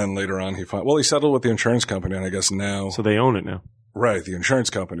 yeah. And then later on he he settled with the insurance company, and I guess now, So they own it now. right, the insurance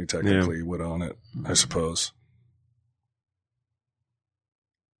company technically would own it, I suppose.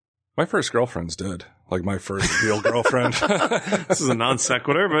 My first girlfriend's dead. Like my first real girlfriend. This is a non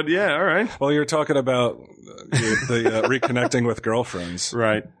sequitur, but yeah, all right. Well, you're talking about the reconnecting with girlfriends.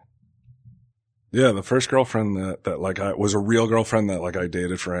 Right. Yeah, the first girlfriend that like I was a real girlfriend that like I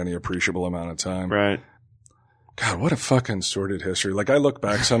dated for any appreciable amount of time. Right. God, what a fucking sordid history. Like I look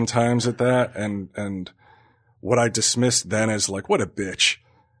back sometimes at that and what I dismissed then as like, what a bitch.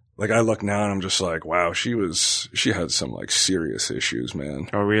 Like I look now and I'm just like, wow, she had some like serious issues, man.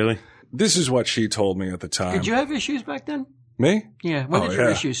 Oh, really? This is what she told me at the time. Did you have issues back then? Me? Yeah. When did your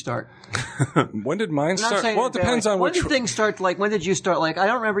issues start? When did mine I'm not start? saying Well, it depends on when which. did things start? Like, when did you start? Like, I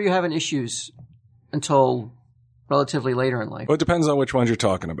don't remember you having issues until relatively later in life. Well, it depends on which ones you're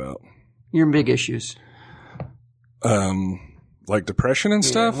talking about. Your big issues. Like depression and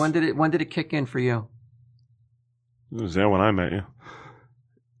stuff. When did it kick in for you? It was there when I met you.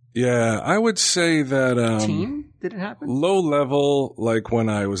 Yeah, I would say that Teen? Did it happen? low level, like when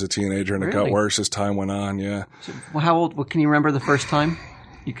I was a teenager, and it got Really? worse as time went on. Yeah, Well, how old? Can you remember the first time?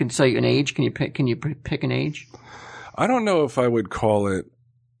 You can say an age. Can you pick an age? I don't know if I would call it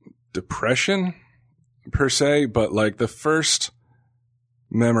depression per se, but like the first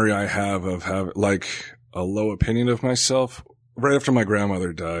memory I have of having like a low opinion of myself right after my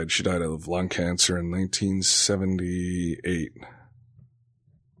grandmother died. She died of lung cancer in 1978.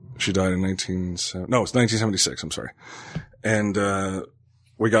 She died in 1976. I'm sorry. And,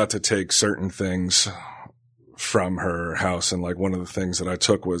 we got to take certain things from her house. And like one of the things that I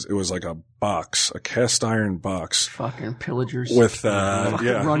took was like a cast iron box Fucking pillagers. with,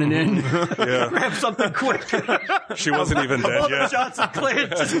 yeah. Running in. Yeah. Grab something quick. She wasn't even dead yet. Shots of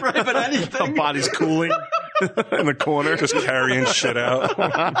Clint. Just grabbing anything. Body's cooling in the corner. Just carrying shit out.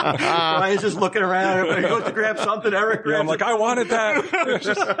 Brian's just looking around. He goes to grab something. Eric grabs I'm like, I wanted that.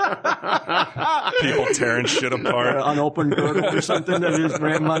 People tearing shit apart. unopened girdle or something that his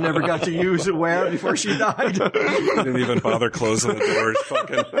grandma never got to use or wear before she died. Didn't even bother closing the doors.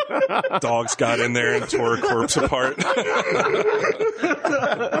 Fucking dogs got in there and tore her corpse apart.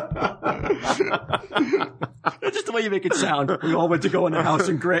 That's just the way you make it sound. We all went to go in the house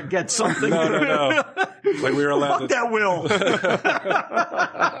and get something. No. Like we were allowed Fuck to. that will.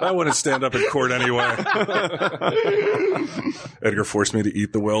 I wouldn't stand up in court anyway. Edgar forced me to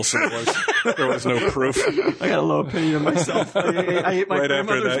eat the will, so there was no proof. I got a low opinion of myself. I ate my Right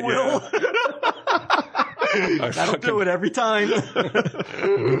after grandmother's that, will. That'll do it every time.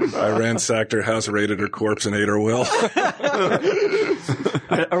 I ransacked her house, raided her corpse, and ate her will.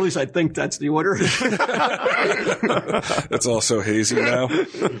 Or at least I think that's the order. It's all so hazy now.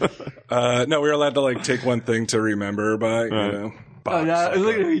 No, we were allowed to like take one thing to remember her by, you know. Box,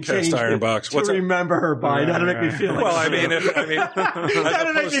 Look at me cast change iron it box. to What's that? remember her by. That'll make me feel like Well, I shit.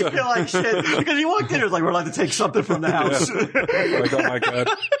 That'll make me feel like shit. Because he walked in and was like, we're allowed to take something from the house. like, oh my God.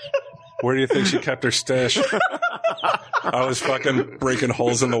 Where do you think she kept her stash? I was fucking breaking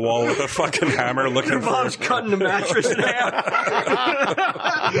holes in the wall with a fucking hammer looking Your for mom's cutting the mattress in half.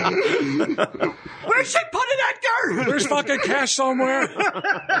 Where's she putting Edgar? There's fucking cash somewhere.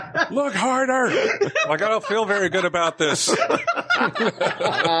 Look harder. Like, I don't feel very good about this. Can't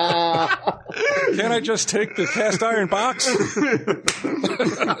I just take the cast iron box?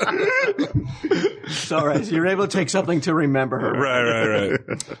 It's all right. So you're able to take something to remember her. Right.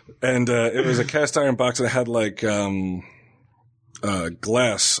 And it was a cast iron box that had like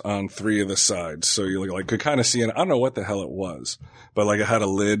glass on 3 of the sides, so you like could kind of see. And I don't know what the hell it was, but like it had a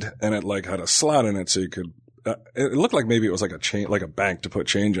lid and it like had a slot in it, so you could. It looked like maybe it was like a chain, like a bank to put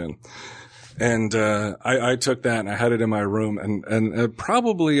change in. And I took that and I had it in my room, and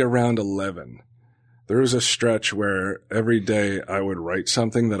probably around 11. There was a stretch where every day I would write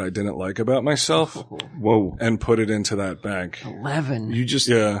something that I didn't like about myself. Whoa. And put it into that bank. 11. You just.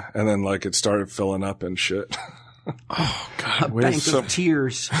 Yeah. And then like it started filling up and shit. A bank of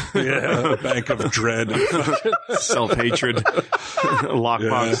tears. Yeah, a bank of dread. Self-hatred.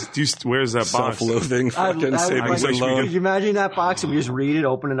 Lockbox. Where's that box? Self-loathing. Fucking savings and loan. Could you imagine that box and we just read it,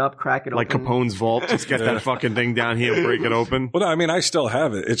 open it up, crack it Like open? Capone's vault. Just get that fucking thing down here and break it open. Well, no, I mean, I still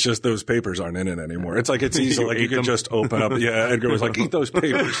have it. It's just those papers aren't in it anymore. It's like it's easy. Like you could just open up. Yeah, Edgar was like, eat those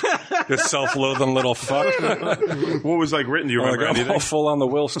papers. This self-loathing little fuck. What was like written? Do you remember Like, I'm anything? all full on the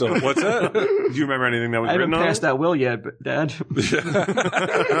will still. What's that? Do you remember anything that was I haven't written on? passed that will yet, but Dad.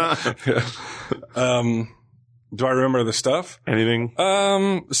 Do I remember the stuff? Anything?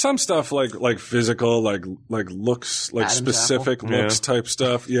 Some stuff like physical, like looks, like Adam's specific apple. looks type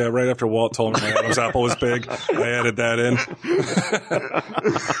stuff. Yeah, right after Walt told me my Adam's apple was big, I added that in.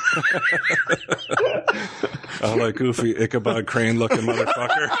 I like goofy Ichabod Crane looking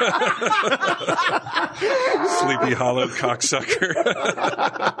motherfucker. Sleepy Hollow cocksucker.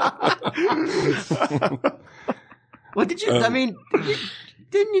 What did you? I mean,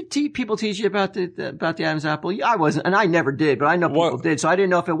 didn't you people teach you about the Adam's apple? I wasn't, and I never did, but I know people did. So I didn't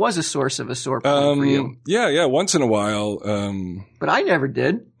know if it was a source of a sore point for you. Yeah. Once in a while. But I never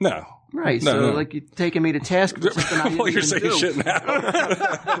did. No. Right. No, so no. like you're taking me to task for something I didn't Well, you're even saying do. shit now.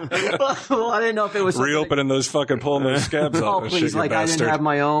 Well, I didn't know if it was something Reopening those fucking pulling those scabs Oh, off. and please! shit, you Like I bastard. didn't have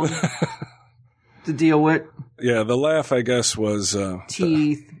my own to deal with. Yeah, the laugh, I guess, was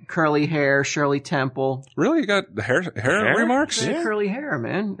Teeth, curly hair, Shirley Temple. really. You got hair remarks? Yeah, curly hair,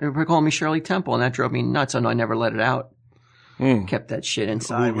 man. They were calling me Shirley Temple, and that drove me nuts. And I never let it out. Kept that shit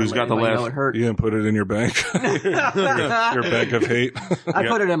inside. Who's got the Wouldn't let anybody laugh? know it hurt. You didn't put it in your bank. your bank of hate. I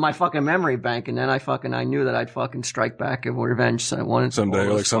put it in my fucking memory bank, and then I knew that I'd fucking strike back and revenge. So I wanted Someday, all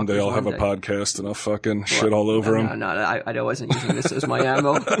those like someday, fuckers I'll have one a day. podcast and I'll fucking shit all over him. No, I wasn't using this as my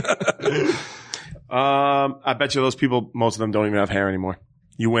ammo. I bet you those people, most of them don't even have hair anymore.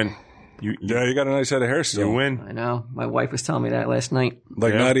 You win. Yeah, you got a nice head of hair still. You win. I know. My wife was telling me that last night.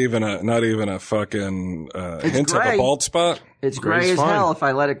 Like Yeah. not even a fucking hint of gray. a bald spot. It's Gray's gray as fine. hell if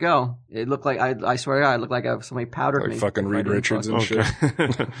I let it go. It looked like I swear to God, it looked like somebody powdered Like me. fucking if I Reed didn't Richards and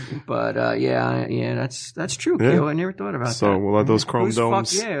fuck- shit. But yeah, that's true, Yeah. Q. I never thought about So that. we'll let those chrome Who's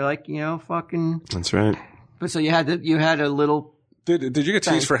domes. yeah, like fucking. That's right. But so you had a little. Did you get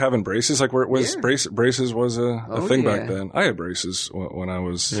teased for having braces? Like, where was Yeah. braces was a Oh, thing yeah. back then? I had braces when I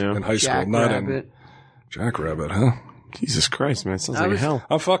was Yeah. in high school. Jackrabbit. Jackrabbit, huh? Jesus Christ, man. It sounds I like was- hell.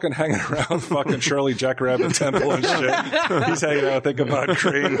 I'm fucking hanging around fucking Shirley Jackrabbit Temple and shit. He's hanging out thinking about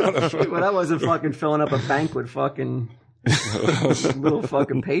Crane. But I wasn't fucking filling up a bank with fucking little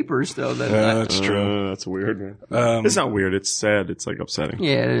fucking papers, though. That's true. That's weird, man. It's not weird. It's sad. It's like upsetting.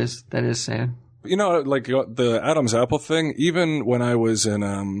 Yeah, it is. That is sad. You know, like the Adam's apple thing, even when I was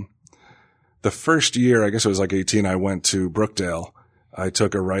in the first year, I guess it was like 18, I went to Brookdale. I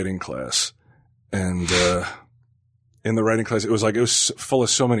took a writing class. And in the writing class, it was full of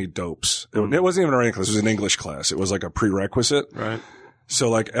so many dopes. It wasn't even a writing class, it was an English class. It was like a prerequisite. Right. So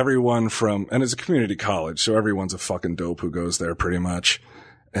like everyone and it's a community college, so everyone's a fucking dope who goes there pretty much.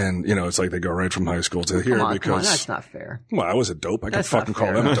 And, you know, it's like they go right from high school to here Come on, because, that's not fair. well, I was a dope. I could That's fucking not call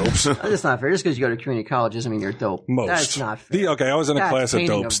fair. them dopes. That's not fair. Just because you go to community college doesn't mean you're dope. Most. That's not fair. Okay, I was in a That's class of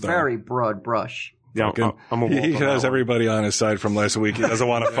painting dopes, a though. very broad brush. Yeah, I'm a He wolf on that has one. everybody on his side from last week. He doesn't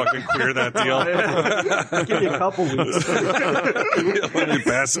want to fucking clear that deal. Give you a couple weeks. Let me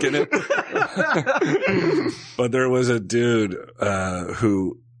bask in it. But there was a dude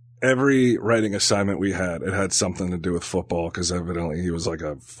who every writing assignment we had, it had something to do with football because evidently he was like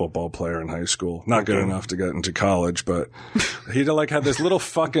a football player in high school. Not good enough to get into college, but he like had this little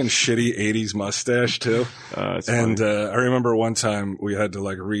fucking shitty 80s mustache too. It's And funny. I remember one time we had to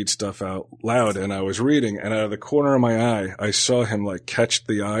like read stuff out loud and I was reading and out of the corner of my eye, I saw him like catch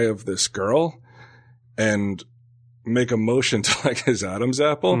the eye of this girl and make a motion to like his Adam's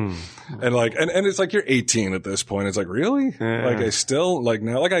apple. And like, and it's like you're 18 at this point. It's like, really? Yeah. Like I still like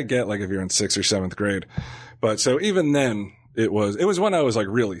now, like I get like if you're in 6th or 7th grade, but so even then it was when I was like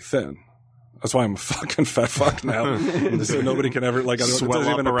really thin. That's why I'm a fucking fat fuck now. So nobody can ever like, it Swell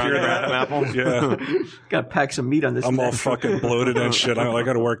doesn't up even around appear your that. Adam apple. Yeah. Got to pack some meat on this. I'm all thing. fucking bloated and shit. I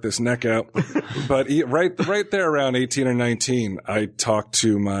got to work this neck out. But right there around 18 or 19, I talked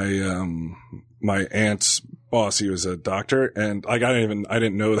to my aunt's boss. He was a doctor, and like I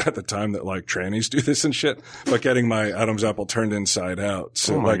didn't know at the time that like trannies do this and shit. But getting my Adam's apple turned inside out.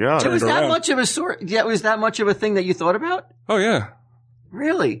 So Oh my like, God. It turned was that around. much of a sort. Yeah, it was that much of a thing that you thought about? Oh yeah.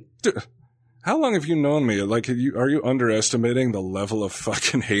 Really? Dude, how long have you known me? Like, are you underestimating the level of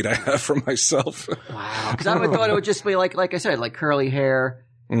fucking hate I have for myself? Wow. Because I would thought it would just be like I said, like curly hair,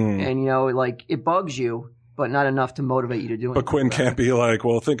 and you know, like it bugs you. but not enough to motivate you to do it. But Quinn can't be like,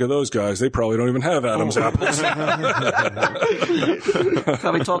 well, think of those guys. They probably don't even have Adam's apples.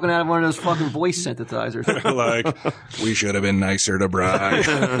 Probably talking out of one of those fucking voice synthesizers. Like, we should have been nicer to Bri.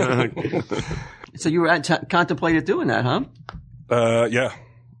 So you were contemplated doing that, huh? Yeah.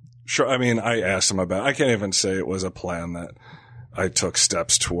 Sure. I mean, I asked him about, I can't even say it was a plan that I took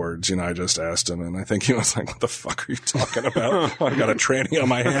steps towards, I just asked him, and I think he was like, what the fuck are you talking about? I got a tranny on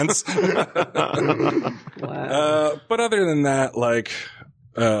my hands. Wow. But other than that, like,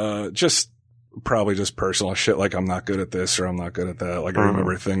 just probably just personal shit, like I'm not good at this or I'm not good at that. Like I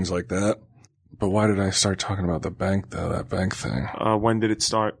remember things like that. But why did I start talking about the bank though, that bank thing? When did it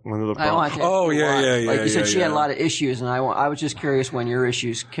start? When did the I problem? yeah. Like you said, she had a lot of issues, and I was just curious when your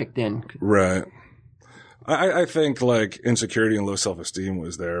issues kicked in. Right. I think like insecurity and low self-esteem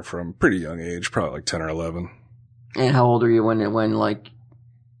was there from pretty young age, probably like 10 or 11. And how old are you when like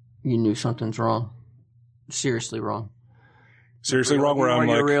you knew something's wrong? Seriously wrong. Seriously wrong where I'm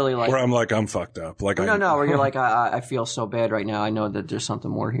like, really like, where I'm like, I'm fucked up. Like no, where you're like, I feel so bad right now. I know that there's something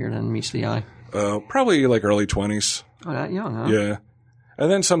more here than meets the eye. Probably like early 20s. Oh, that young, huh? Yeah.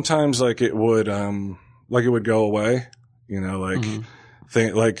 And then sometimes like it would go away,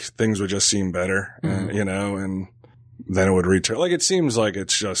 things would just seem better, and, and then it would return. Like it seems like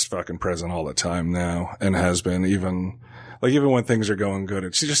it's just fucking present all the time now, and has been even when things are going good.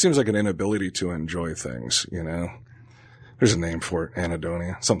 It just seems like an inability to enjoy things, There's a name for it,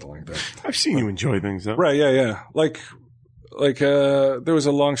 anhedonia, something like that. I've seen you enjoy things though. Right, yeah. Like there was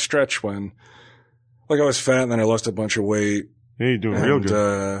a long stretch when, like I was fat and then I lost a bunch of weight. Yeah, you're doing real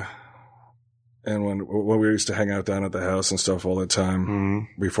good. And when we used to hang out down at the house and stuff all the time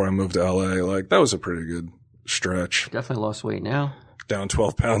before I moved to LA, like that was a pretty good stretch. Definitely lost weight now. Down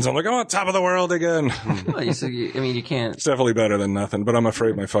 12 pounds. I'm like, I'm on top of the world again. Well, you can't. It's definitely better than nothing, but I'm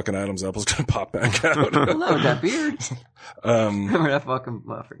afraid my fucking Adam's apple's going to pop back out. Well, no, with that beard. Remember that fucking,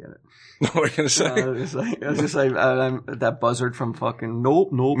 forget it. What are you going to say? I was just like, that buzzard from fucking,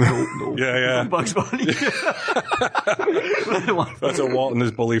 nope. Yeah. Bugs Bunny. That's what Walt and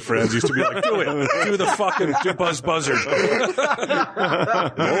his bully friends used to be like, do it. Do the fucking buzzard.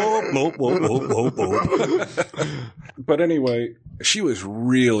 Nope. But anyway, she was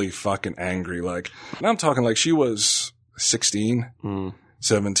really fucking angry. Like, and I'm talking like she was 16,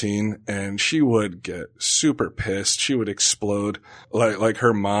 17, and she would get super pissed. She would explode. Like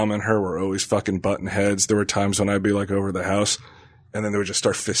her mom and her were always fucking butting heads. There were times when I'd be like over the house, and then they would just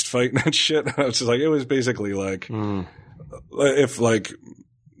start fist fighting and shit. And I was just like, it was basically like, if like,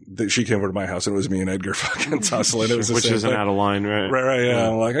 she came over to my house and it was me and Edgar fucking tussling. It was the Which same isn't thing. out of line, right? Right, yeah.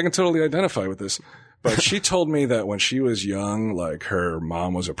 I'm like, I can totally identify with this. But she told me that when she was young, like her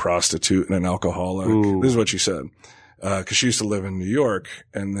mom was a prostitute and an alcoholic. Ooh. This is what she said. 'Cause she used to live in New York,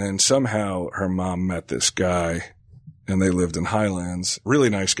 and then somehow her mom met this guy and they lived in Highlands.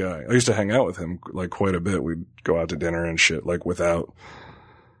 Really nice guy. I used to hang out with him like quite a bit. We'd go out to dinner and shit, like without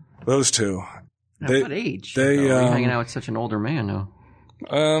those two. What age? They, you're hanging out with such an older man, though.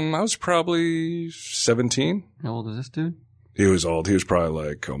 I was probably 17. How old is this dude? He was old. He was probably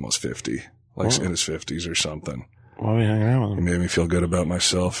like almost 50, like in his 50s or something. Why are we hanging out with He him? made me feel good about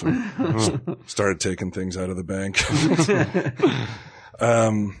myself and started taking things out of the bank.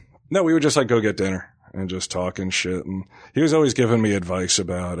 No, we would just like go get dinner and just talk and shit. And he was always giving me advice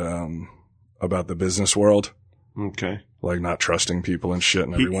about the business world. Okay. Like not trusting people and shit,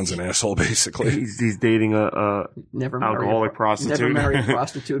 and everyone's an asshole basically. He's dating a Never alcoholic prostitute. Never married a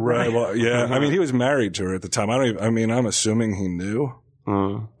prostitute. Right. Well, yeah. I mean, he was married to her at the time. I'm assuming he knew,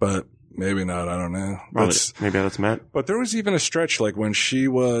 but maybe not. I don't know. Maybe that's Matt. But there was even a stretch like when she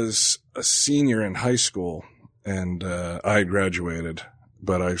was a senior in high school and I had graduated,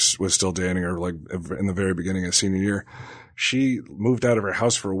 but I was still dating her like in the very beginning of senior year. She moved out of her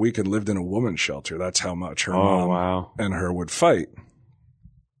house for a week and lived in a woman's shelter. That's how much her mom and her would fight.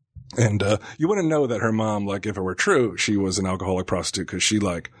 And you wouldn't know that her mom, like if it were true, she was an alcoholic prostitute because she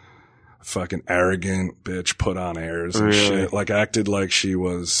like fucking arrogant bitch, put on airs and shit, like acted like she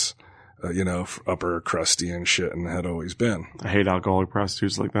was, upper crusty and shit and had always been. I hate alcoholic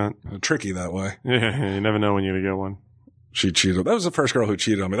prostitutes like that. Tricky that way. Yeah, you never know when you're gonna get one. She cheated. That was the first girl who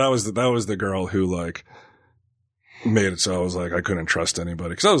cheated on me. That was the girl who like made it so I was like, I couldn't trust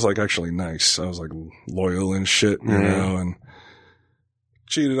anybody. Cause I was like actually nice. I was like loyal and shit, you know, and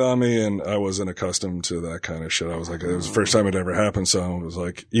cheated on me and I wasn't accustomed to that kind of shit. I was like, it was the first time it ever happened. So I was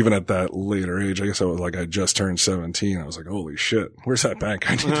like, even at that later age, I guess I was like, I just turned 17. I was like, holy shit, where's that bank?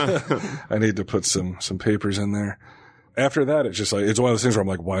 I need to put some papers in there. after that, it's just like, it's one of those things where I'm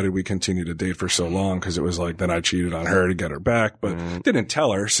like, why did we continue to date for so long? Because it was like, then I cheated on her to get her back, but didn't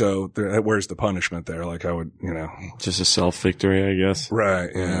tell her. So where's the punishment there? Like I would, just a self-victory, I guess. Right.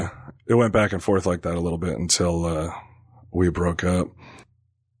 Yeah. It went back and forth like that a little bit until, we broke up.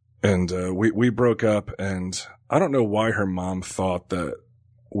 And, we broke up, and I don't know why her mom thought that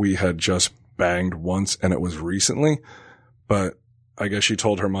we had just banged once and it was recently, but I guess she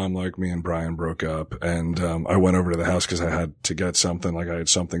told her mom, like, me and Brian broke up, and I went over to the house because I had to get something, like I had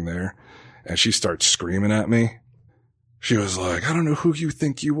something there, and she starts screaming at me. She was like, I don't know who you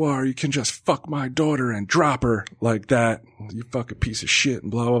think you are. You can just fuck my daughter and drop her like that. You fucking piece of shit, and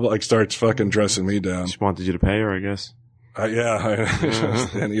blah, blah, blah. Like, starts fucking dressing me down. She wanted you to pay her, I guess.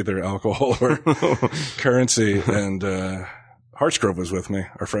 And either alcohol or currency, and Hartsgrove was with me,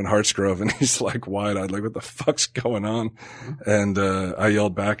 our friend Hartsgrove, and he's like wide-eyed, like, what the fuck's going on? And I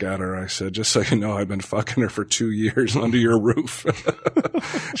yelled back at her. I said, just so you know, I've been fucking her for 2 years under your roof.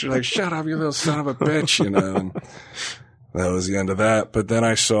 She's like, shut up, you little son of a bitch, And that was the end of that. But then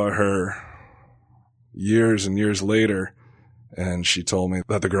I saw her years and years later, and she told me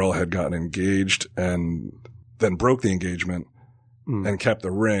that the girl had gotten engaged and then broke the engagement and kept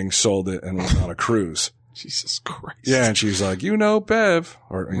the ring, sold it, and went on a cruise. Jesus Christ. Yeah, and she's like, Bev,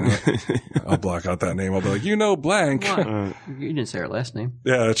 or, I'll block out that name. I'll be like, blank. You didn't say her last name.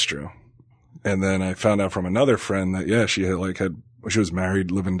 Yeah, that's true. And then I found out from another friend that, yeah, she she was married,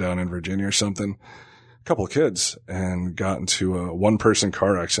 living down in Virginia or something, a couple of kids, and got into a one-person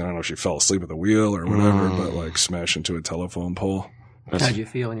car accident. I don't know if she fell asleep at the wheel or whatever, but like smashed into a telephone pole. How did you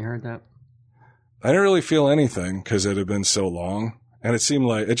feel when you heard that? I didn't really feel anything because it had been so long. And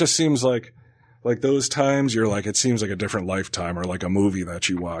it just seems like those times you're like, it seems like a different lifetime or like a movie that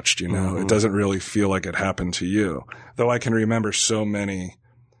you watched, It doesn't really feel like it happened to you. Though I can remember so many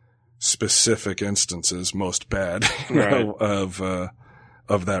specific instances, most bad, of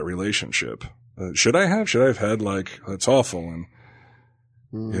that relationship. Should I have had like, that's awful. And,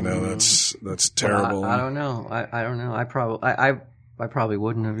 that's terrible. Well, I don't know. I don't know. I probably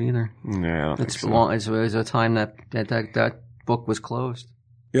wouldn't have either. Yeah. It was a time that book was closed.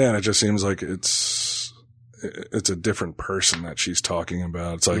 Yeah, and it just seems like it's a different person that she's talking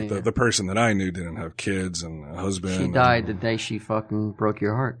about. It's like the person that I knew didn't have kids and a husband. She died the day she fucking broke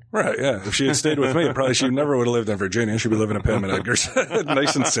your heart. Right, yeah. If she had stayed with me, probably she never would have lived in Virginia. She'd be living in Pam and Edgar's.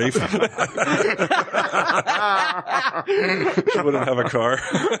 Nice and safe. She wouldn't have a car.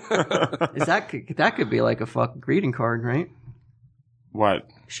 That could be like a fucking greeting card, right? What?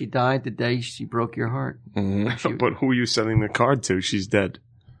 She died the day she broke your heart. Mm-hmm. But who are you sending the card to? She's dead.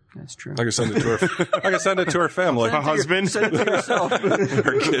 That's true. I can send it to her. I can send it to her family. Her husband? Send it to yourself.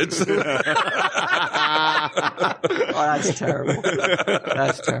 Her kids. Oh, that's terrible.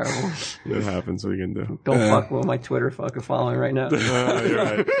 That's terrible. It happens. What are you going to do? Don't fuck with my Twitter fucking following right now. You're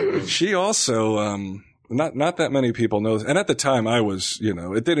right. She also, not that many people know. And at the time I was,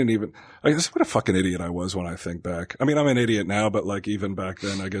 it didn't even, I guess what a fucking idiot I was when I think back. I mean, I'm an idiot now, but like even back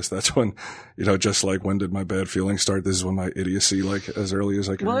then, I guess that's when, just like when did my bad feelings start? This is when my idiocy, like as early as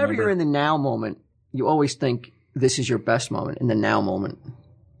I can remember. Whenever you're in the now moment, you always think this is your best moment in the now moment.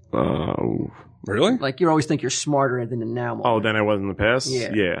 Really? Like you always think you're smarter than the now moment. Oh, than I was in the past? Yeah.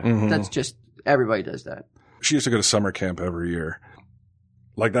 Mm-hmm. That's just, everybody does that. She used to go to summer camp every year.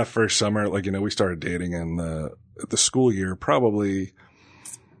 Like that first summer, like, we started dating in the school year, probably,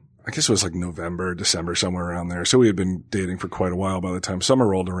 I guess it was like November, December, somewhere around there. So we had been dating for quite a while by the time summer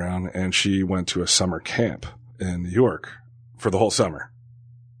rolled around, and she went to a summer camp in New York for the whole summer.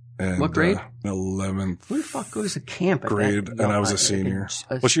 And, what grade? 11th. Who the fuck goes to camp at grade, that? and I was a senior.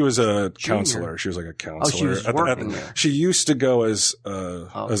 Well, she was a counselor. She was like a counselor. Oh, she was working there. She used to go as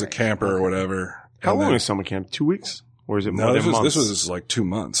a camper or whatever. How long is summer camp? 2 weeks? Or is it more no, than months? This was like 2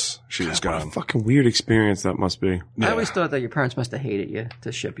 months. She was gone. What a fucking weird experience that must be. Yeah. I always thought that your parents must have hated you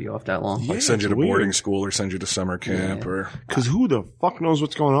to ship you off that long. Like send you to boarding school or send you to summer camp or. Because who the fuck knows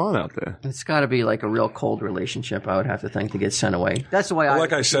what's going on out there? It's got to be like a real cold relationship, I would have to think, to get sent away. That's the way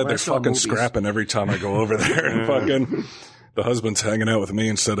like I said, they're fucking scrapping every time I go over there. And fucking the husband's hanging out with me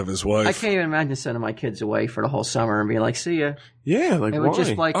instead of his wife. I can't even imagine sending my kids away for the whole summer and being like, see ya. Yeah, like it why? would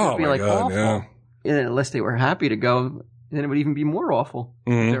just like, it'd be like God, awful. Yeah. And unless they were happy to go, then it would even be more awful.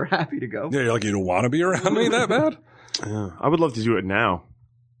 If they were happy to go. Yeah, you're like, you don't want to be around me that bad? I would love to do it now.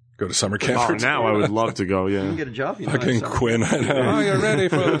 Go to summer camp. Oh, now I would love to go, yeah. You can get a job. Fucking Quinn. I know. Oh, you're ready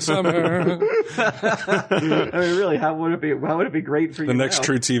for the summer. I mean, really, how would it be great for you? The next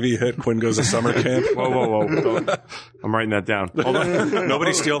True TV hit, Quinn goes to summer camp. Whoa. I'm writing that down. Hold on.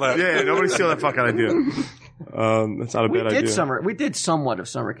 Nobody steal that. Yeah, nobody steal that fucking idea. That's not a bad idea. We did somewhat of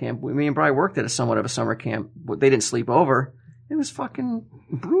summer camp. Me and Brian worked at somewhat of a summer camp. They didn't sleep over. It was fucking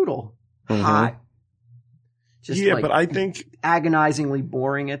brutal. Hot. Just but I think agonizingly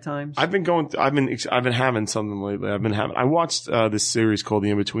boring at times. I've been having something lately. I watched this series called The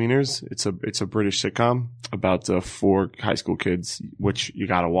In-Betweeners. It's a British sitcom about 4 high school kids, which you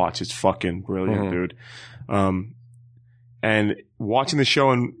gotta watch. It's fucking brilliant, dude. And watching the show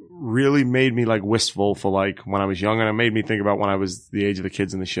and really made me like wistful for like when I was young, and it made me think about when I was the age of the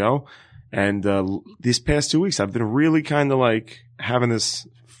kids in the show. And these past 2 weeks, I've been really kind of like having this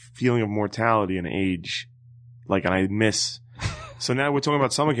feeling of mortality and age. Like, and I miss. So now we're talking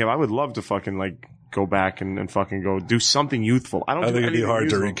about summer camp. I would love to fucking like go back and fucking go do something youthful. I think it'd be hard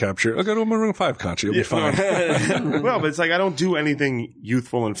to recapture. I'll go to Maroon 5 concert. You'll be fine. Well, but it's like I don't do anything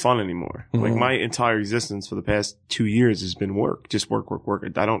youthful and fun anymore. Like my entire existence for the past 2 years has been work. Just work.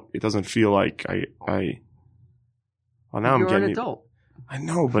 It doesn't feel like I well, now I'm getting an adult. I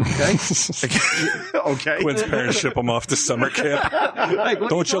know, but okay. Quinn's parents ship him off to summer camp. Like,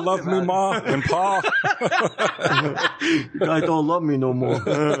 don't you love me, Ma and Pa? You guys don't love me no more.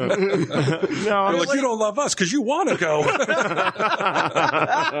 No, like, you don't love us because you want to go.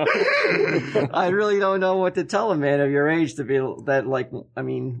 I really don't know what to tell a man of your age to be that. Like, I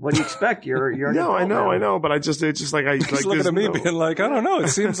mean, what do you expect? You're no, I know, but it's just like He's looking at me being like, I don't know. It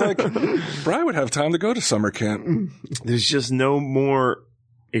seems like Brian would have time to go to summer camp. There's just no more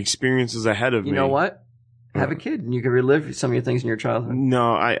experiences ahead of me. You know what? Have a kid and you can relive some of your things in your childhood.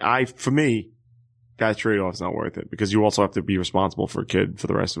 No, for me, that trade-off's not worth it because you also have to be responsible for a kid for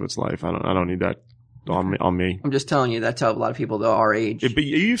the rest of its life. I don't need that on me. I'm just telling you, that's how a lot of people that are our age. But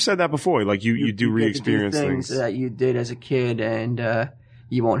you've said that before. Like you do re-experience things that you did as a kid, and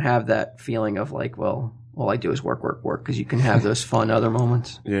you won't have that feeling of like, well, all I do is work, because you can have those fun other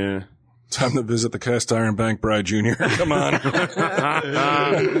moments. Yeah. Time to visit the Cast Iron Bank Bride Jr. Come on.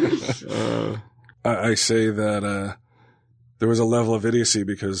 I say that there was a level of idiocy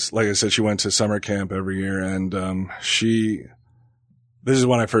because, like I said, she went to summer camp every year, and this is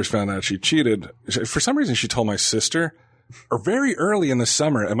when I first found out she cheated. For some reason, she told my sister, or very early in the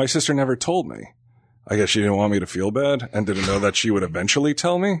summer, and my sister never told me. I guess she didn't want me to feel bad and didn't know that she would eventually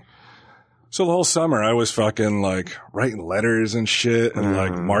tell me. So the whole summer I was fucking like writing letters and shit and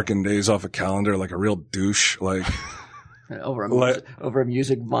like marking days off a calendar like a real douche. Like over a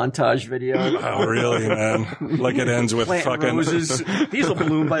music montage video. Oh, really, man? Like it ends with fucking roses. These will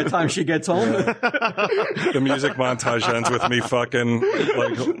bloom by the time she gets home. The music montage ends with me fucking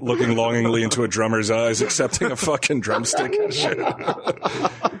like looking longingly into a drummer's eyes, accepting a fucking drumstick and shit.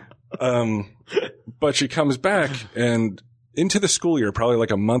 But she comes back and into the school year, probably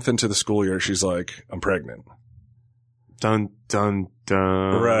like a month into the school year, she's like, I'm pregnant. Dun, dun,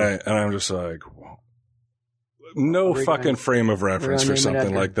 dun. Right. And I'm just like, no fucking frame of reference for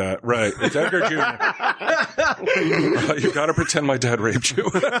something like that. Right. It's Edgar Jr. You gotta pretend my dad raped you.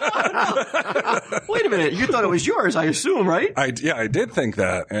 Wait a minute. You thought it was yours, I assume, right? I did think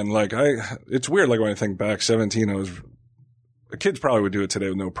that. And like, it's weird. Like when I think back, 17, kids probably would do it today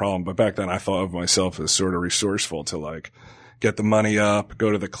with no problem. But back then I thought of myself as sort of resourceful to like get the money up,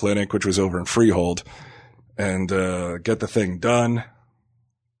 go to the clinic, which was over in Freehold, and get the thing done,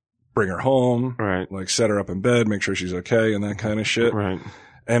 bring her home, right? Like set her up in bed, make sure she's okay, and that kind of shit. Right.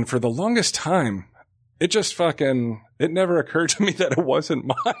 And for the longest time, it just it never occurred to me that it wasn't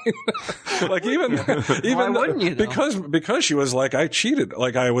mine. Like even why wouldn't you, though? Because she was like, I cheated.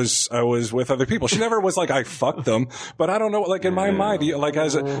 Like I was with other people. She never was like, I fucked them. But I don't know, like in my mind, like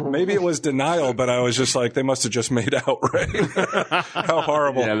maybe it was denial, but I was just like, they must have just made out, right? How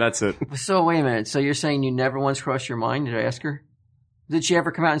horrible. Yeah, that's it. So wait a minute. So you're saying you never once crossed your mind? Did I ask her? Did she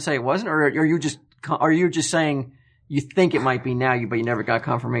ever come out and say it wasn't? Or are you just saying you think it might be now, but you never got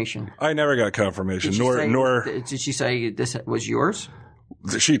confirmation? I never got confirmation. Did she say this was yours?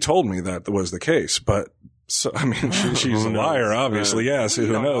 She told me that was the case, but so, I mean, she's a liar, obviously. Yeah, so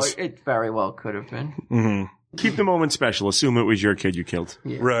who knows? It very well could have been. Mm-hmm. Keep the moment special. Assume it was your kid you killed.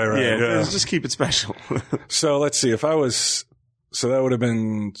 Yeah. Right. Yeah. Just keep it special. So let's see. So that would have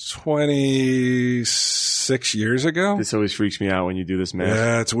been 26 years ago. This always freaks me out when you do this math.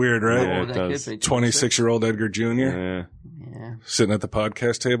 Yeah, it's weird, right? Yeah, it does. 26-year-old Edgar Jr. Yeah. Sitting at the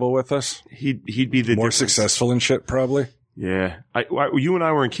podcast table with us. He'd be the more successful and shit, probably. Yeah. You and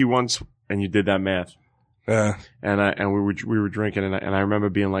I were in Key once, and you did that math. Yeah. And we were drinking, and I remember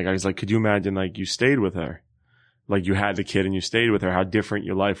being like, I was like, could you imagine like you stayed with her, like you had the kid and you stayed with her, how different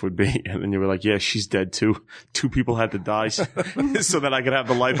your life would be. And then you were like, yeah, she's dead too. 2 people had to die so that I could have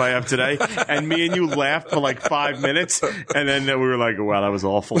the life I have today. And me and you laughed for like 5 minutes. And then we were like, wow, that was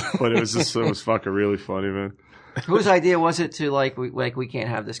awful. But it was fucking really funny, man. Whose idea was it to we can't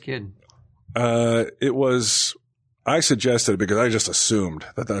have this kid? It was, I suggested it because I just assumed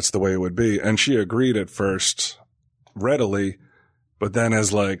that that's the way it would be. And she agreed at first readily, but then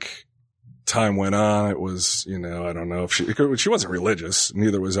as like time went on, it was, I don't know if she wasn't religious,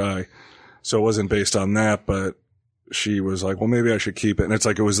 neither was I. So it wasn't based on that, but she was like, well, maybe I should keep it. And it's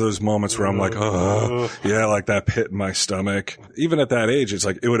like, it was those moments where I'm like, oh, yeah, like that pit in my stomach. Even at that age, it's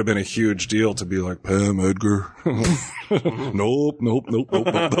like, it would have been a huge deal to be like, Pam, Edgar. Nope.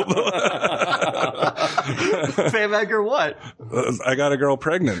 Pam, Edgar, what? I got a girl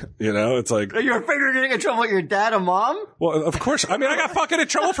pregnant, it's like. You're afraid you're getting in trouble with your dad and mom? Well, of course. I mean, I got fucking in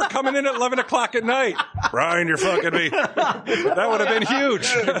trouble for coming in at 11 o'clock at night. Ryan, you're fucking me. That would have been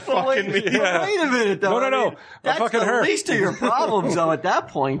huge. Wait a minute, though. No. That's fucking the least of your problems, though, at that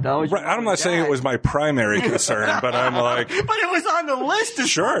point, though. Right, I'm not saying it was my primary concern, but I'm like. But it was on the list.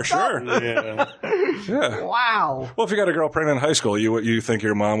 Sure. Yeah. Wow. Well, if you got a girl pregnant in high school, you think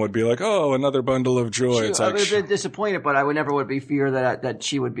your mom would be like, oh, another bundle of joy. It's I like. would have been disappointed, but I would never be fear that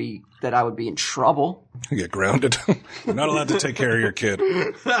I would be in trouble. You get grounded. You're not allowed to take care of your kid.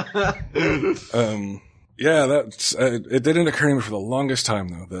 Yeah, that's it didn't occur to me for the longest time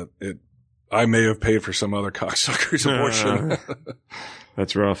though that I may have paid for some other cocksucker's abortion.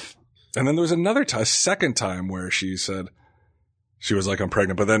 That's rough. And then there was a second time where she said she was like, I'm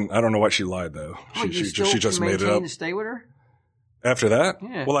pregnant, but then I don't know what she lied though. She just made it up. To stay with her? After that?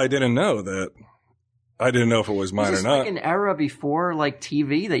 Yeah. Well, I didn't know that. I didn't know if it was mine or not. Like an era before like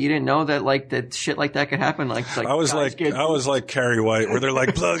TV that you didn't know that shit like that could happen. Like I was like Carrie White, where they're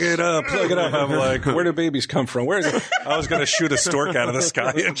like, plug it up. I'm like, where do babies come from? Where is it? I was gonna shoot a stork out of the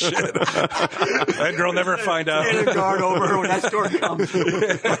sky and shit. That girl never find out. Stand a guard over her when that stork comes.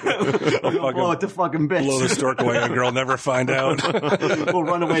 We'll blow it to fucking bits. Blow the stork away and girl never find out. We'll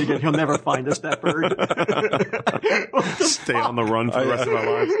run away again. He'll never find us, that bird. Stay on the run for the rest of our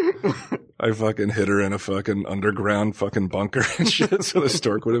lives. I fucking hit her in a fucking underground fucking bunker and shit so the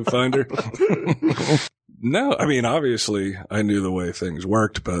stork wouldn't find her. No, I mean, obviously I knew the way things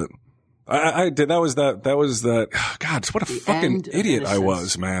worked, but I did. That was that. God, what a fucking idiot I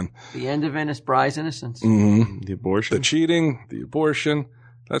was, man. The end of Bry's innocence. Mm-hmm. The abortion. The cheating, the abortion.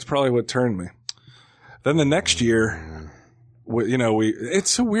 That's probably what turned me. Then the next year,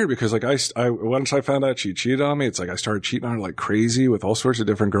 it's so weird because like once I found out she cheated on me, it's like I started cheating on her like crazy with all sorts of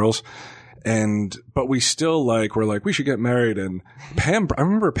different girls. But we still we're like, we should get married. And Pam, I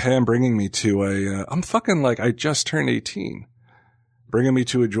remember Pam bringing me to I'm fucking like, I just turned 18, bringing me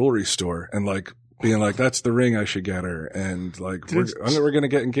to a jewelry store and like being like, that's the ring I should get her. And like, we're going to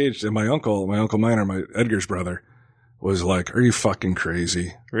get engaged. And my uncle Minor, my Edgar's brother, was like, are you fucking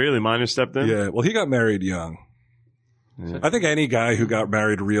crazy? Really? Minor stepped in? Yeah. Well, he got married young. Yeah. I think any guy who got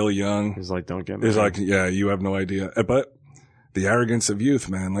married real young is like, don't get married. Is like, yeah, you have no idea. But the arrogance of youth,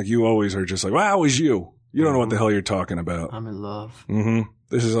 man. Like you always are just like, wow, it was you. You don't know what the hell you're talking about. I'm in love. Mm-hmm.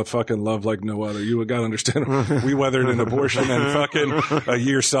 This is a fucking love like no other. You gotta understand. We weathered an abortion and fucking a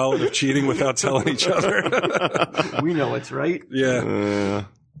year solid of cheating without telling each other. We know it's right. Yeah.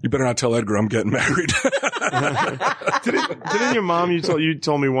 You better not tell Edgar I'm getting married. Didn't your mom, you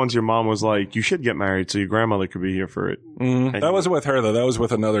told me once your mom was like, you should get married so your grandmother could be here for it. Mm-hmm. That wasn't with her though. That was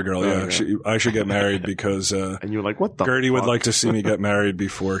with another girl. Yeah. Okay. I should get married because, and you were like, what the Gertie fuck? would like to see me get married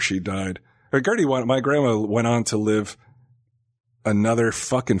before she died. But my grandma went on to live another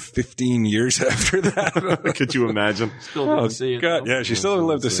fucking 15 years after that. Could you imagine? Still didn't see it. God, yeah, she still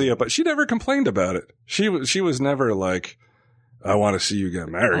lived to see it, but she never complained about it. She was never like, I want to see you get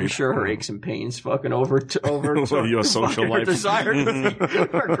married. I'm sure her aches and pains fucking over your social life. Her desire to see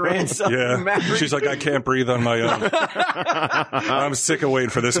her grandson married. She's like, I can't breathe on my own. I'm sick of waiting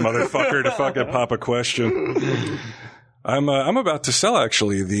for this motherfucker to fucking pop a question. I'm about to sell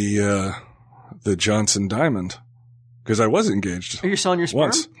actually the Johnson Diamond because I was engaged. Are you selling your sperm?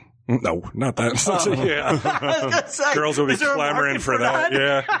 Once. No, not that. Oh. Yeah. I was gonna say, girls will be clamoring for that.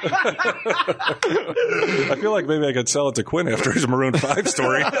 Yeah. I feel like maybe I could sell it to Quinn after his Maroon 5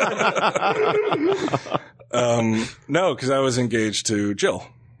 story. No, because I was engaged to Jill.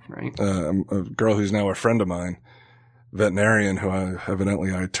 Right. A girl who's now a friend of mine, veterinarian, who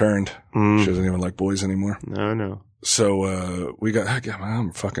I turned. She doesn't even like boys anymore. No. So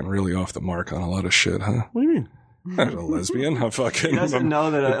I'm fucking really off the mark on a lot of shit, huh? What do you mean? I'm a lesbian. I'm fucking. He doesn't know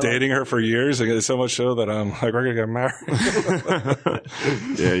that dating her for years. So much so that I'm like, we're gonna get married.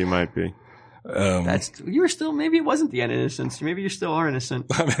 Yeah, you might be. You were still, maybe it wasn't the end of innocence. Maybe you still are innocent.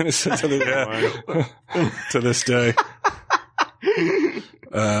 I'm innocent to this day.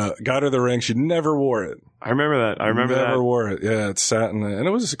 Got her the ring. She never wore it. I remember that. Never wore it. Yeah, it's satin, and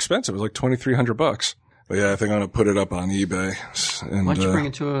it was expensive. It was like $2,300. But yeah, I think I'm gonna put it up on eBay. And, why don't you bring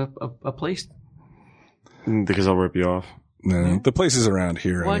it to a place? Because I'll rip you off. No, the place is around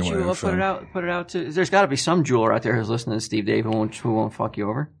here. Why don't anyway, you put it out to? There's got to be some jeweler out there who's listening to Steve Dave who won't fuck you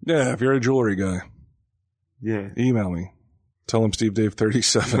over. Yeah, if you're a jewelry guy, yeah, email me. Tell him Steve Dave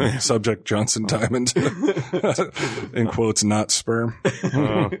 37. Subject Johnson Diamond. In quotes, not sperm.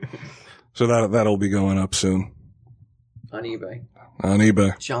 So that'll be going up soon On eBay. on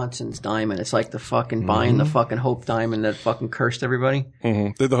eBay. Johnson's Diamond. It's like the fucking buying the fucking Hope Diamond that fucking cursed everybody.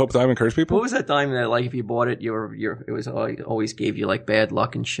 Mm-hmm. Did the Hope Diamond curse people? What was that diamond that, like, if you bought it, it was always gave you like bad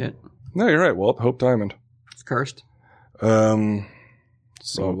luck and shit? No, you're right, Walt. Hope Diamond. It's cursed.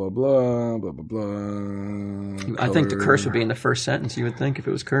 Blah, blah, blah, blah, blah, blah. I think the curse would be in the first sentence, you would think, if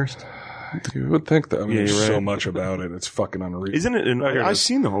it was cursed. You would think that. I mean, there's you're so right. much about it. It's fucking unreal. Isn't it? I've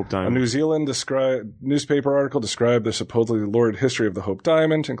seen the Hope A Diamond. New Zealand newspaper article described the supposedly lurid history of the Hope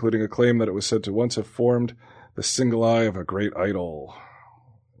Diamond, including a claim that it was said to once have formed the single eye of a great idol.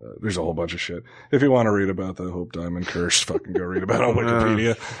 There's a whole bunch of shit. If you want to read about the Hope Diamond curse, fucking go read about it on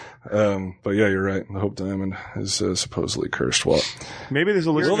Wikipedia. But yeah, you're right. The Hope Diamond is supposedly cursed. Well, Maybe there's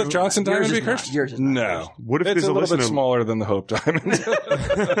a will listener. the Johnson Yours Diamond is be not. cursed? Yours is not No. cursed. What if It's there's a little bit listener? smaller than the Hope Diamond?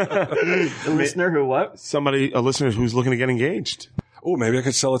 The listener who what? A listener who's looking to get engaged. Oh, maybe I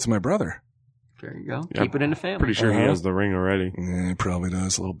could sell it to my brother. There you go. Yeah, Keep it in the family. Pretty sure he has the ring already. Yeah, he probably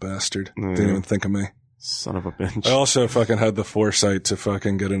does, little bastard. Yeah. Didn't even think of me. Son of a bitch. I also fucking had the foresight to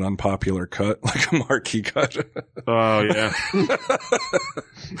fucking get an unpopular cut, like a marquee cut. Oh, yeah.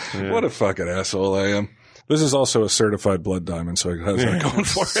 What a fucking asshole I am. This is also a certified blood diamond, so it has that going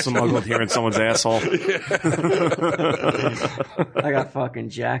for it. Smuggled here in someone's asshole. I got fucking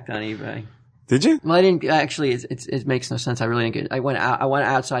jacked on eBay. Did you? Well, I didn't actually. It makes no sense. I really didn't get. I went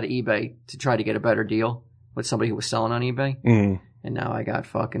outside of eBay to try to get a better deal with somebody who was selling on eBay, and now I got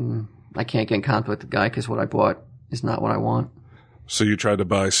fucking. I can't get in contact with the guy because what I bought is not what I want. So you tried to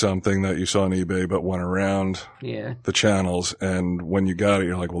buy something that you saw on eBay, but went around the channels, and when you got it,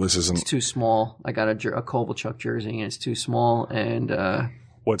 you're like, well, this isn't. It's too small. I got a Kovalchuk jersey, and it's too small. And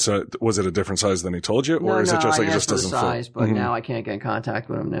was it a different size than he told you, or is it just like it just doesn't size, fit? but now I can't get in contact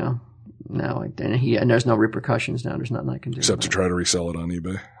with him now. And there's no repercussions now. There's nothing I can do. Except to try to resell it on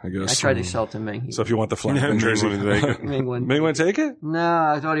eBay, I guess. I tried to sell it to Ming. So if you want the Flanagan jersey, Ming wouldn't. Ming wouldn't take it? No,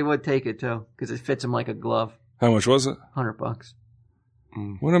 I thought he would take it too because it fits him like a glove. How much was it? $100.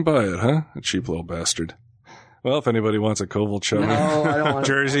 Wouldn't buy it, huh? A cheap little bastard. Well, if anybody wants a Kovalchuk No, I don't want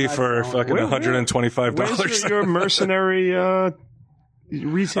jersey for fucking $125. Where's your mercenary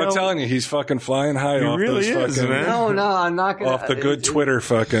retail? I'm telling you, he's fucking flying high He off really those is, fucking man. No, I'm not gonna. off the good Twitter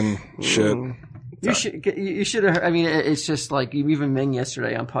fucking shit. You should have. I mean, it's just like even Ming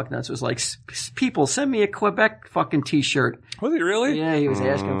yesterday on Puck Nuts was like, "People, send me a Quebec fucking T-shirt." Was he really? Yeah, he was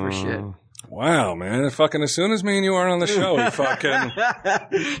asking for shit. Wow, man! Fucking as soon as me and you aren't on the show, he fucking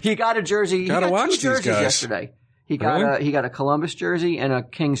He got a jersey. Gotta he got watch two these jerseys guys. yesterday. He got Really? he got a Columbus jersey and a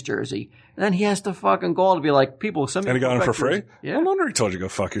Kings jersey. And then he has to fucking gall to be like, "People, send me." and a he got him Quebec for free. jersey. Yeah. No wonder he told you to go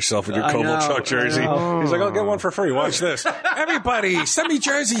fuck yourself with your I know, Kovalchuk jersey. I know. He's like, "I'll get one for free. Watch this, everybody, send me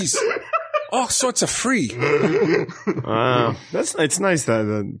jerseys, all sorts of free." It's nice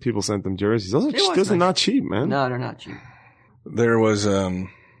that people sent them jerseys. Those was are nice. not cheap, man. No, they're not cheap. There was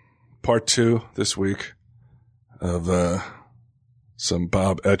part 2 this week of some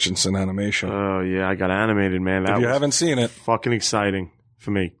Bob Etchinson animation. Oh yeah, I got animated, man. That if you was haven't seen it, fucking exciting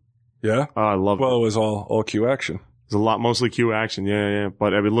for me. yeah. Oh, I love Well, it. it was all Q action. There's a lot, mostly Q action. Yeah.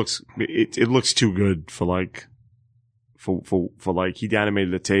 But it looks too good for like, for like, he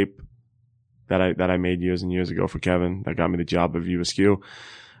animated a tape that I made years and years ago for Kevin that got me the job of USQ.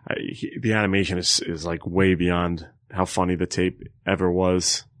 The animation is like way beyond how funny the tape ever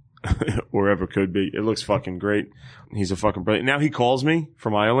was or ever could be. It looks fucking great. He's a fucking brilliant. Now he calls me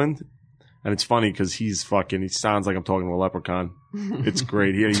from Ireland. And it's funny because he sounds like I'm talking to a leprechaun. It's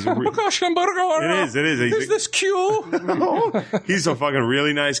great. It is. It is. Is this Q? He's a fucking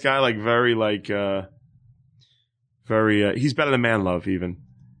really nice guy. Like very he's better than Man Love even.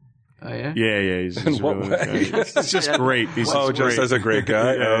 Oh yeah. Yeah. He's In a what really nice way? guy. He's just great. He's Oh, just great. as a great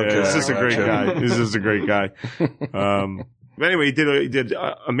guy. Yeah, Okay. he's just a great Gotcha. guy. He's just a great guy. But anyway, he did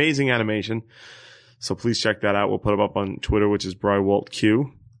amazing animation. So please check that out. We'll put him up on Twitter, which is BryWaltQ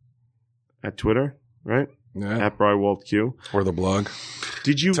at Twitter, right? Yeah. At BryWaltQ. Or the blog.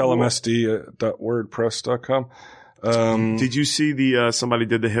 Did you TellMSD.wordpress.com. Did you see the somebody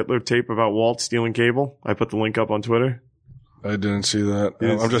did the Hitler tape about Walt stealing cable? I put the link up on Twitter. I didn't see that.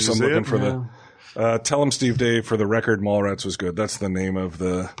 I'm looking for No. Tell him Steve Dave for the record. Mallrats was good. That's the name of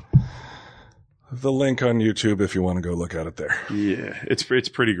the link on YouTube if you want to go look at it there. Yeah, it's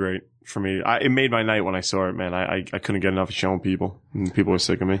pretty great for me. It made my night when I saw it, man. I couldn't get enough of showing people. And people were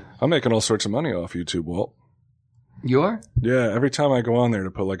sick of me. I'm making all sorts of money off YouTube, Walt. You're? Yeah, every time I go on there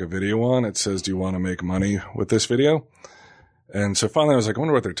to put like a video on, it says, do you want to make money with this video? And so finally I was like, I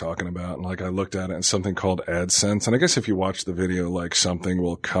wonder what they're talking about. And like I looked at it and something called AdSense. And I guess if you watch the video, like something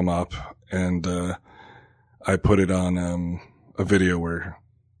will come up, and I put it on a video where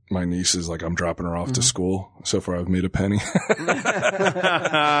my niece is like, I'm dropping her off to school. So far I've made a penny.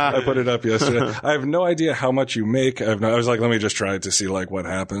 I put it up yesterday. I have no idea how much you make. I was like, let me just try it to see like what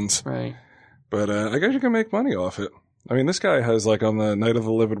happens. Right. But I guess you can make money off it. I mean, this guy has like on the Night of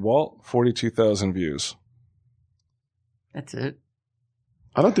the Livid Walt, 42,000 views. That's it.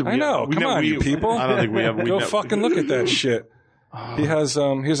 I don't think I know. Come on, you people. I don't think we have. Go fucking look at that shit. He has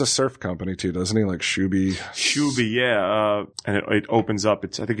a surf company too, doesn't he? Like Shuby. Shuby, yeah. And it opens up. I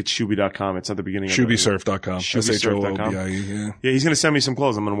think it's Shuby.com. It's at the beginning. Shubysurf.com. Shubysurf.com. SHOOBIE, yeah. Yeah, he's gonna send me some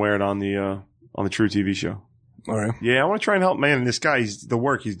clothes. I'm gonna wear it on the True TV show. All right. Yeah, I want to try and help. Man, this guy, the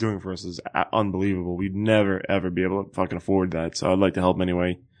work he's doing for us is unbelievable. We'd never ever be able to fucking afford that. So I'd like to help any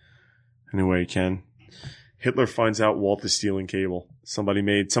way he can. Hitler finds out Walt is stealing cable. Somebody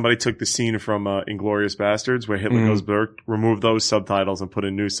took the scene from Inglourious Bastards where Hitler goes berserk, removed those subtitles and put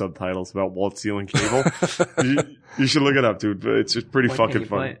in new subtitles about Walt stealing cable. you should look it up, dude. It's just pretty fucking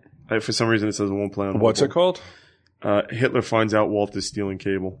fun. For some reason, it says it won't play on. What's it called? Hitler finds out Walt is stealing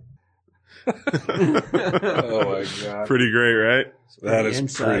cable. Oh my god! Pretty great, right? That is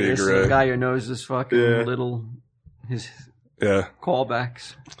pretty This great. The guy who knows this fucking his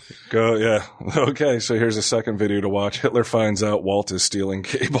callbacks. Go, yeah. Okay, so here's a second video to watch. Hitler finds out Walt is stealing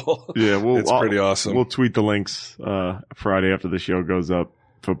cable. Yeah, it's pretty awesome. We'll tweet the links Friday after the show goes up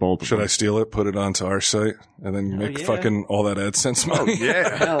for both. Should I steal it, put it onto our site, and then make fucking all that AdSense money?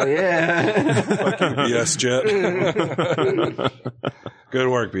 Yeah. Hell yeah. Fucking BS Jet. Good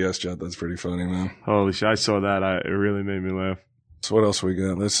work, BS Jet. That's pretty funny, man. Holy shit, I saw that. It really made me laugh. So what else we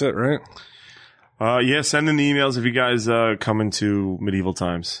got? That's it, right? Yeah, send in the emails if you guys come into medieval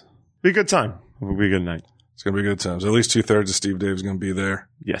times. Be a good time. It'll be a good night. It's going to be good times. At least 2/3 of Steve Dave's going to be there.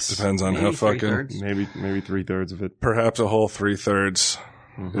 Yes. Depends on Maybe how fucking... 3/3. Maybe 3/3 of it. Perhaps a whole 3/3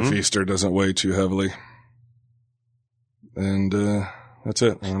 if Easter doesn't weigh too heavily. And that's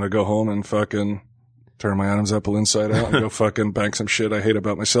it. I'm going to go home and fucking turn my Adam's apple inside out and go fucking bang some shit I hate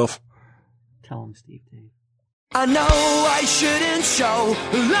about myself. Tell him, Steve Dave. I know I shouldn't show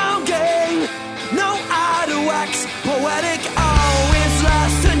longing, no out of wax, poetic, always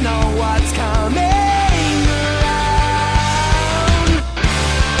lost to know what's coming around.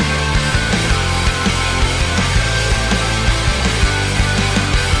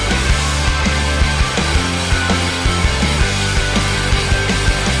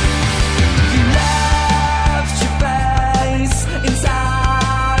 You left your face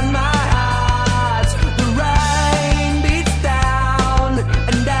inside my heart. The rain beats down,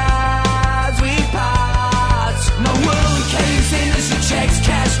 and as we part, my world came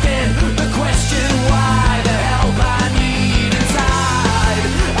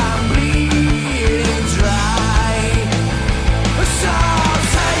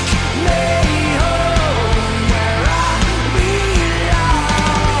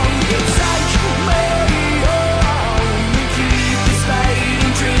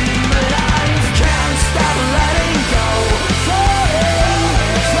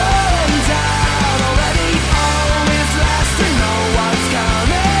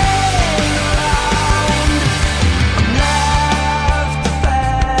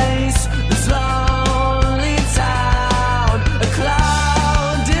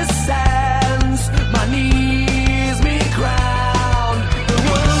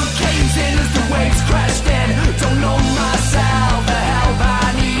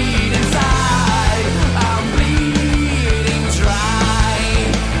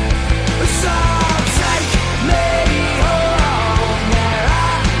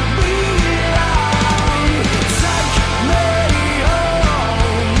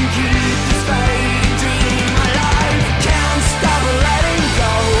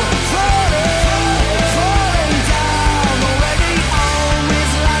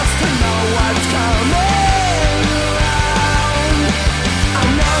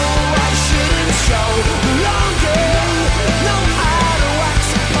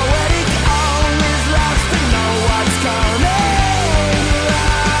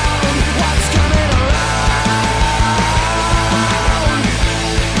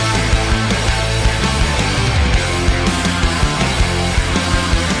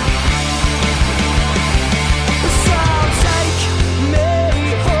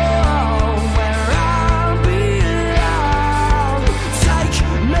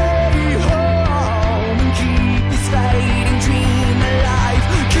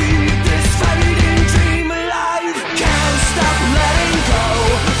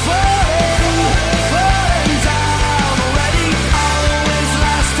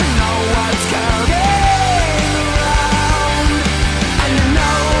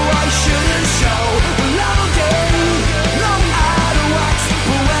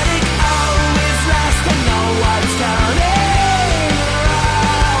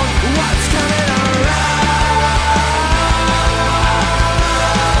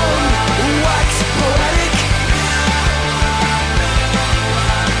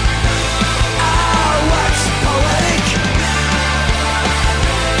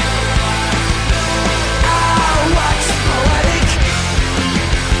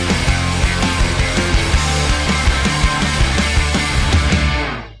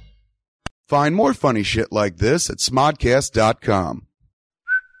Find more funny shit like this at smodcast.com.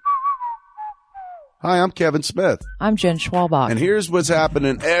 Hi, I'm Kevin Smith. I'm Jen Schwalbach. And here's what's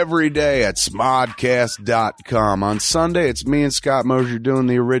happening every day at smodcast.com. On Sunday, it's me and Scott Mosier doing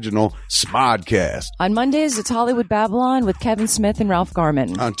the original Smodcast. On Mondays, it's Hollywood Babylon with Kevin Smith and Ralph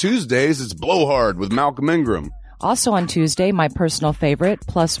Garman. On Tuesdays, it's Blowhard with Malcolm Ingram. Also on Tuesday, my personal favorite,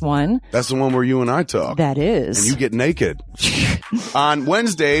 Plus One. That's the one where you and I talk. That is. And you get naked. On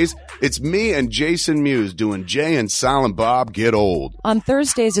Wednesdays, it's me and Jason Mewes doing Jay and Silent Bob Get Old. On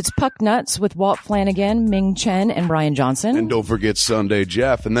Thursdays, it's Puck Nuts with Walt Flanagan, Ming Chen, and Brian Johnson. And don't forget Sunday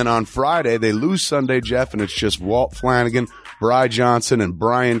Jeff. And then on Friday, they lose Sunday Jeff, and it's just Walt Flanagan, Bri Johnson, and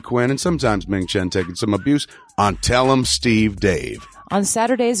Brian Quinn, and sometimes Ming Chen taking some abuse on Tell 'em Steve Dave. On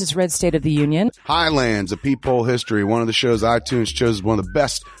Saturdays, it's Red State of the Union. Highlands, a Peephole History, one of the shows iTunes chose as one of the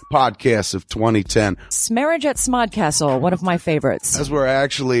best podcasts of 2010. Marriage at Smodcastle, one of my favorites. That's where I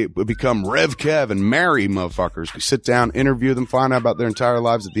actually become Rev Kev and marry motherfuckers. We sit down, interview them, find out about their entire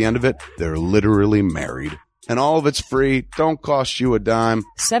lives. At the end of it, they're literally married. And all of it's free, don't cost you a dime.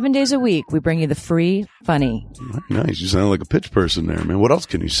 7 days a week, we bring you the free funny. Nice, you sound like a pitch person there, man. What else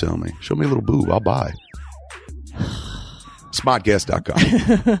can you sell me? Show me a little boob, I'll buy.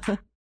 Smodcast.com.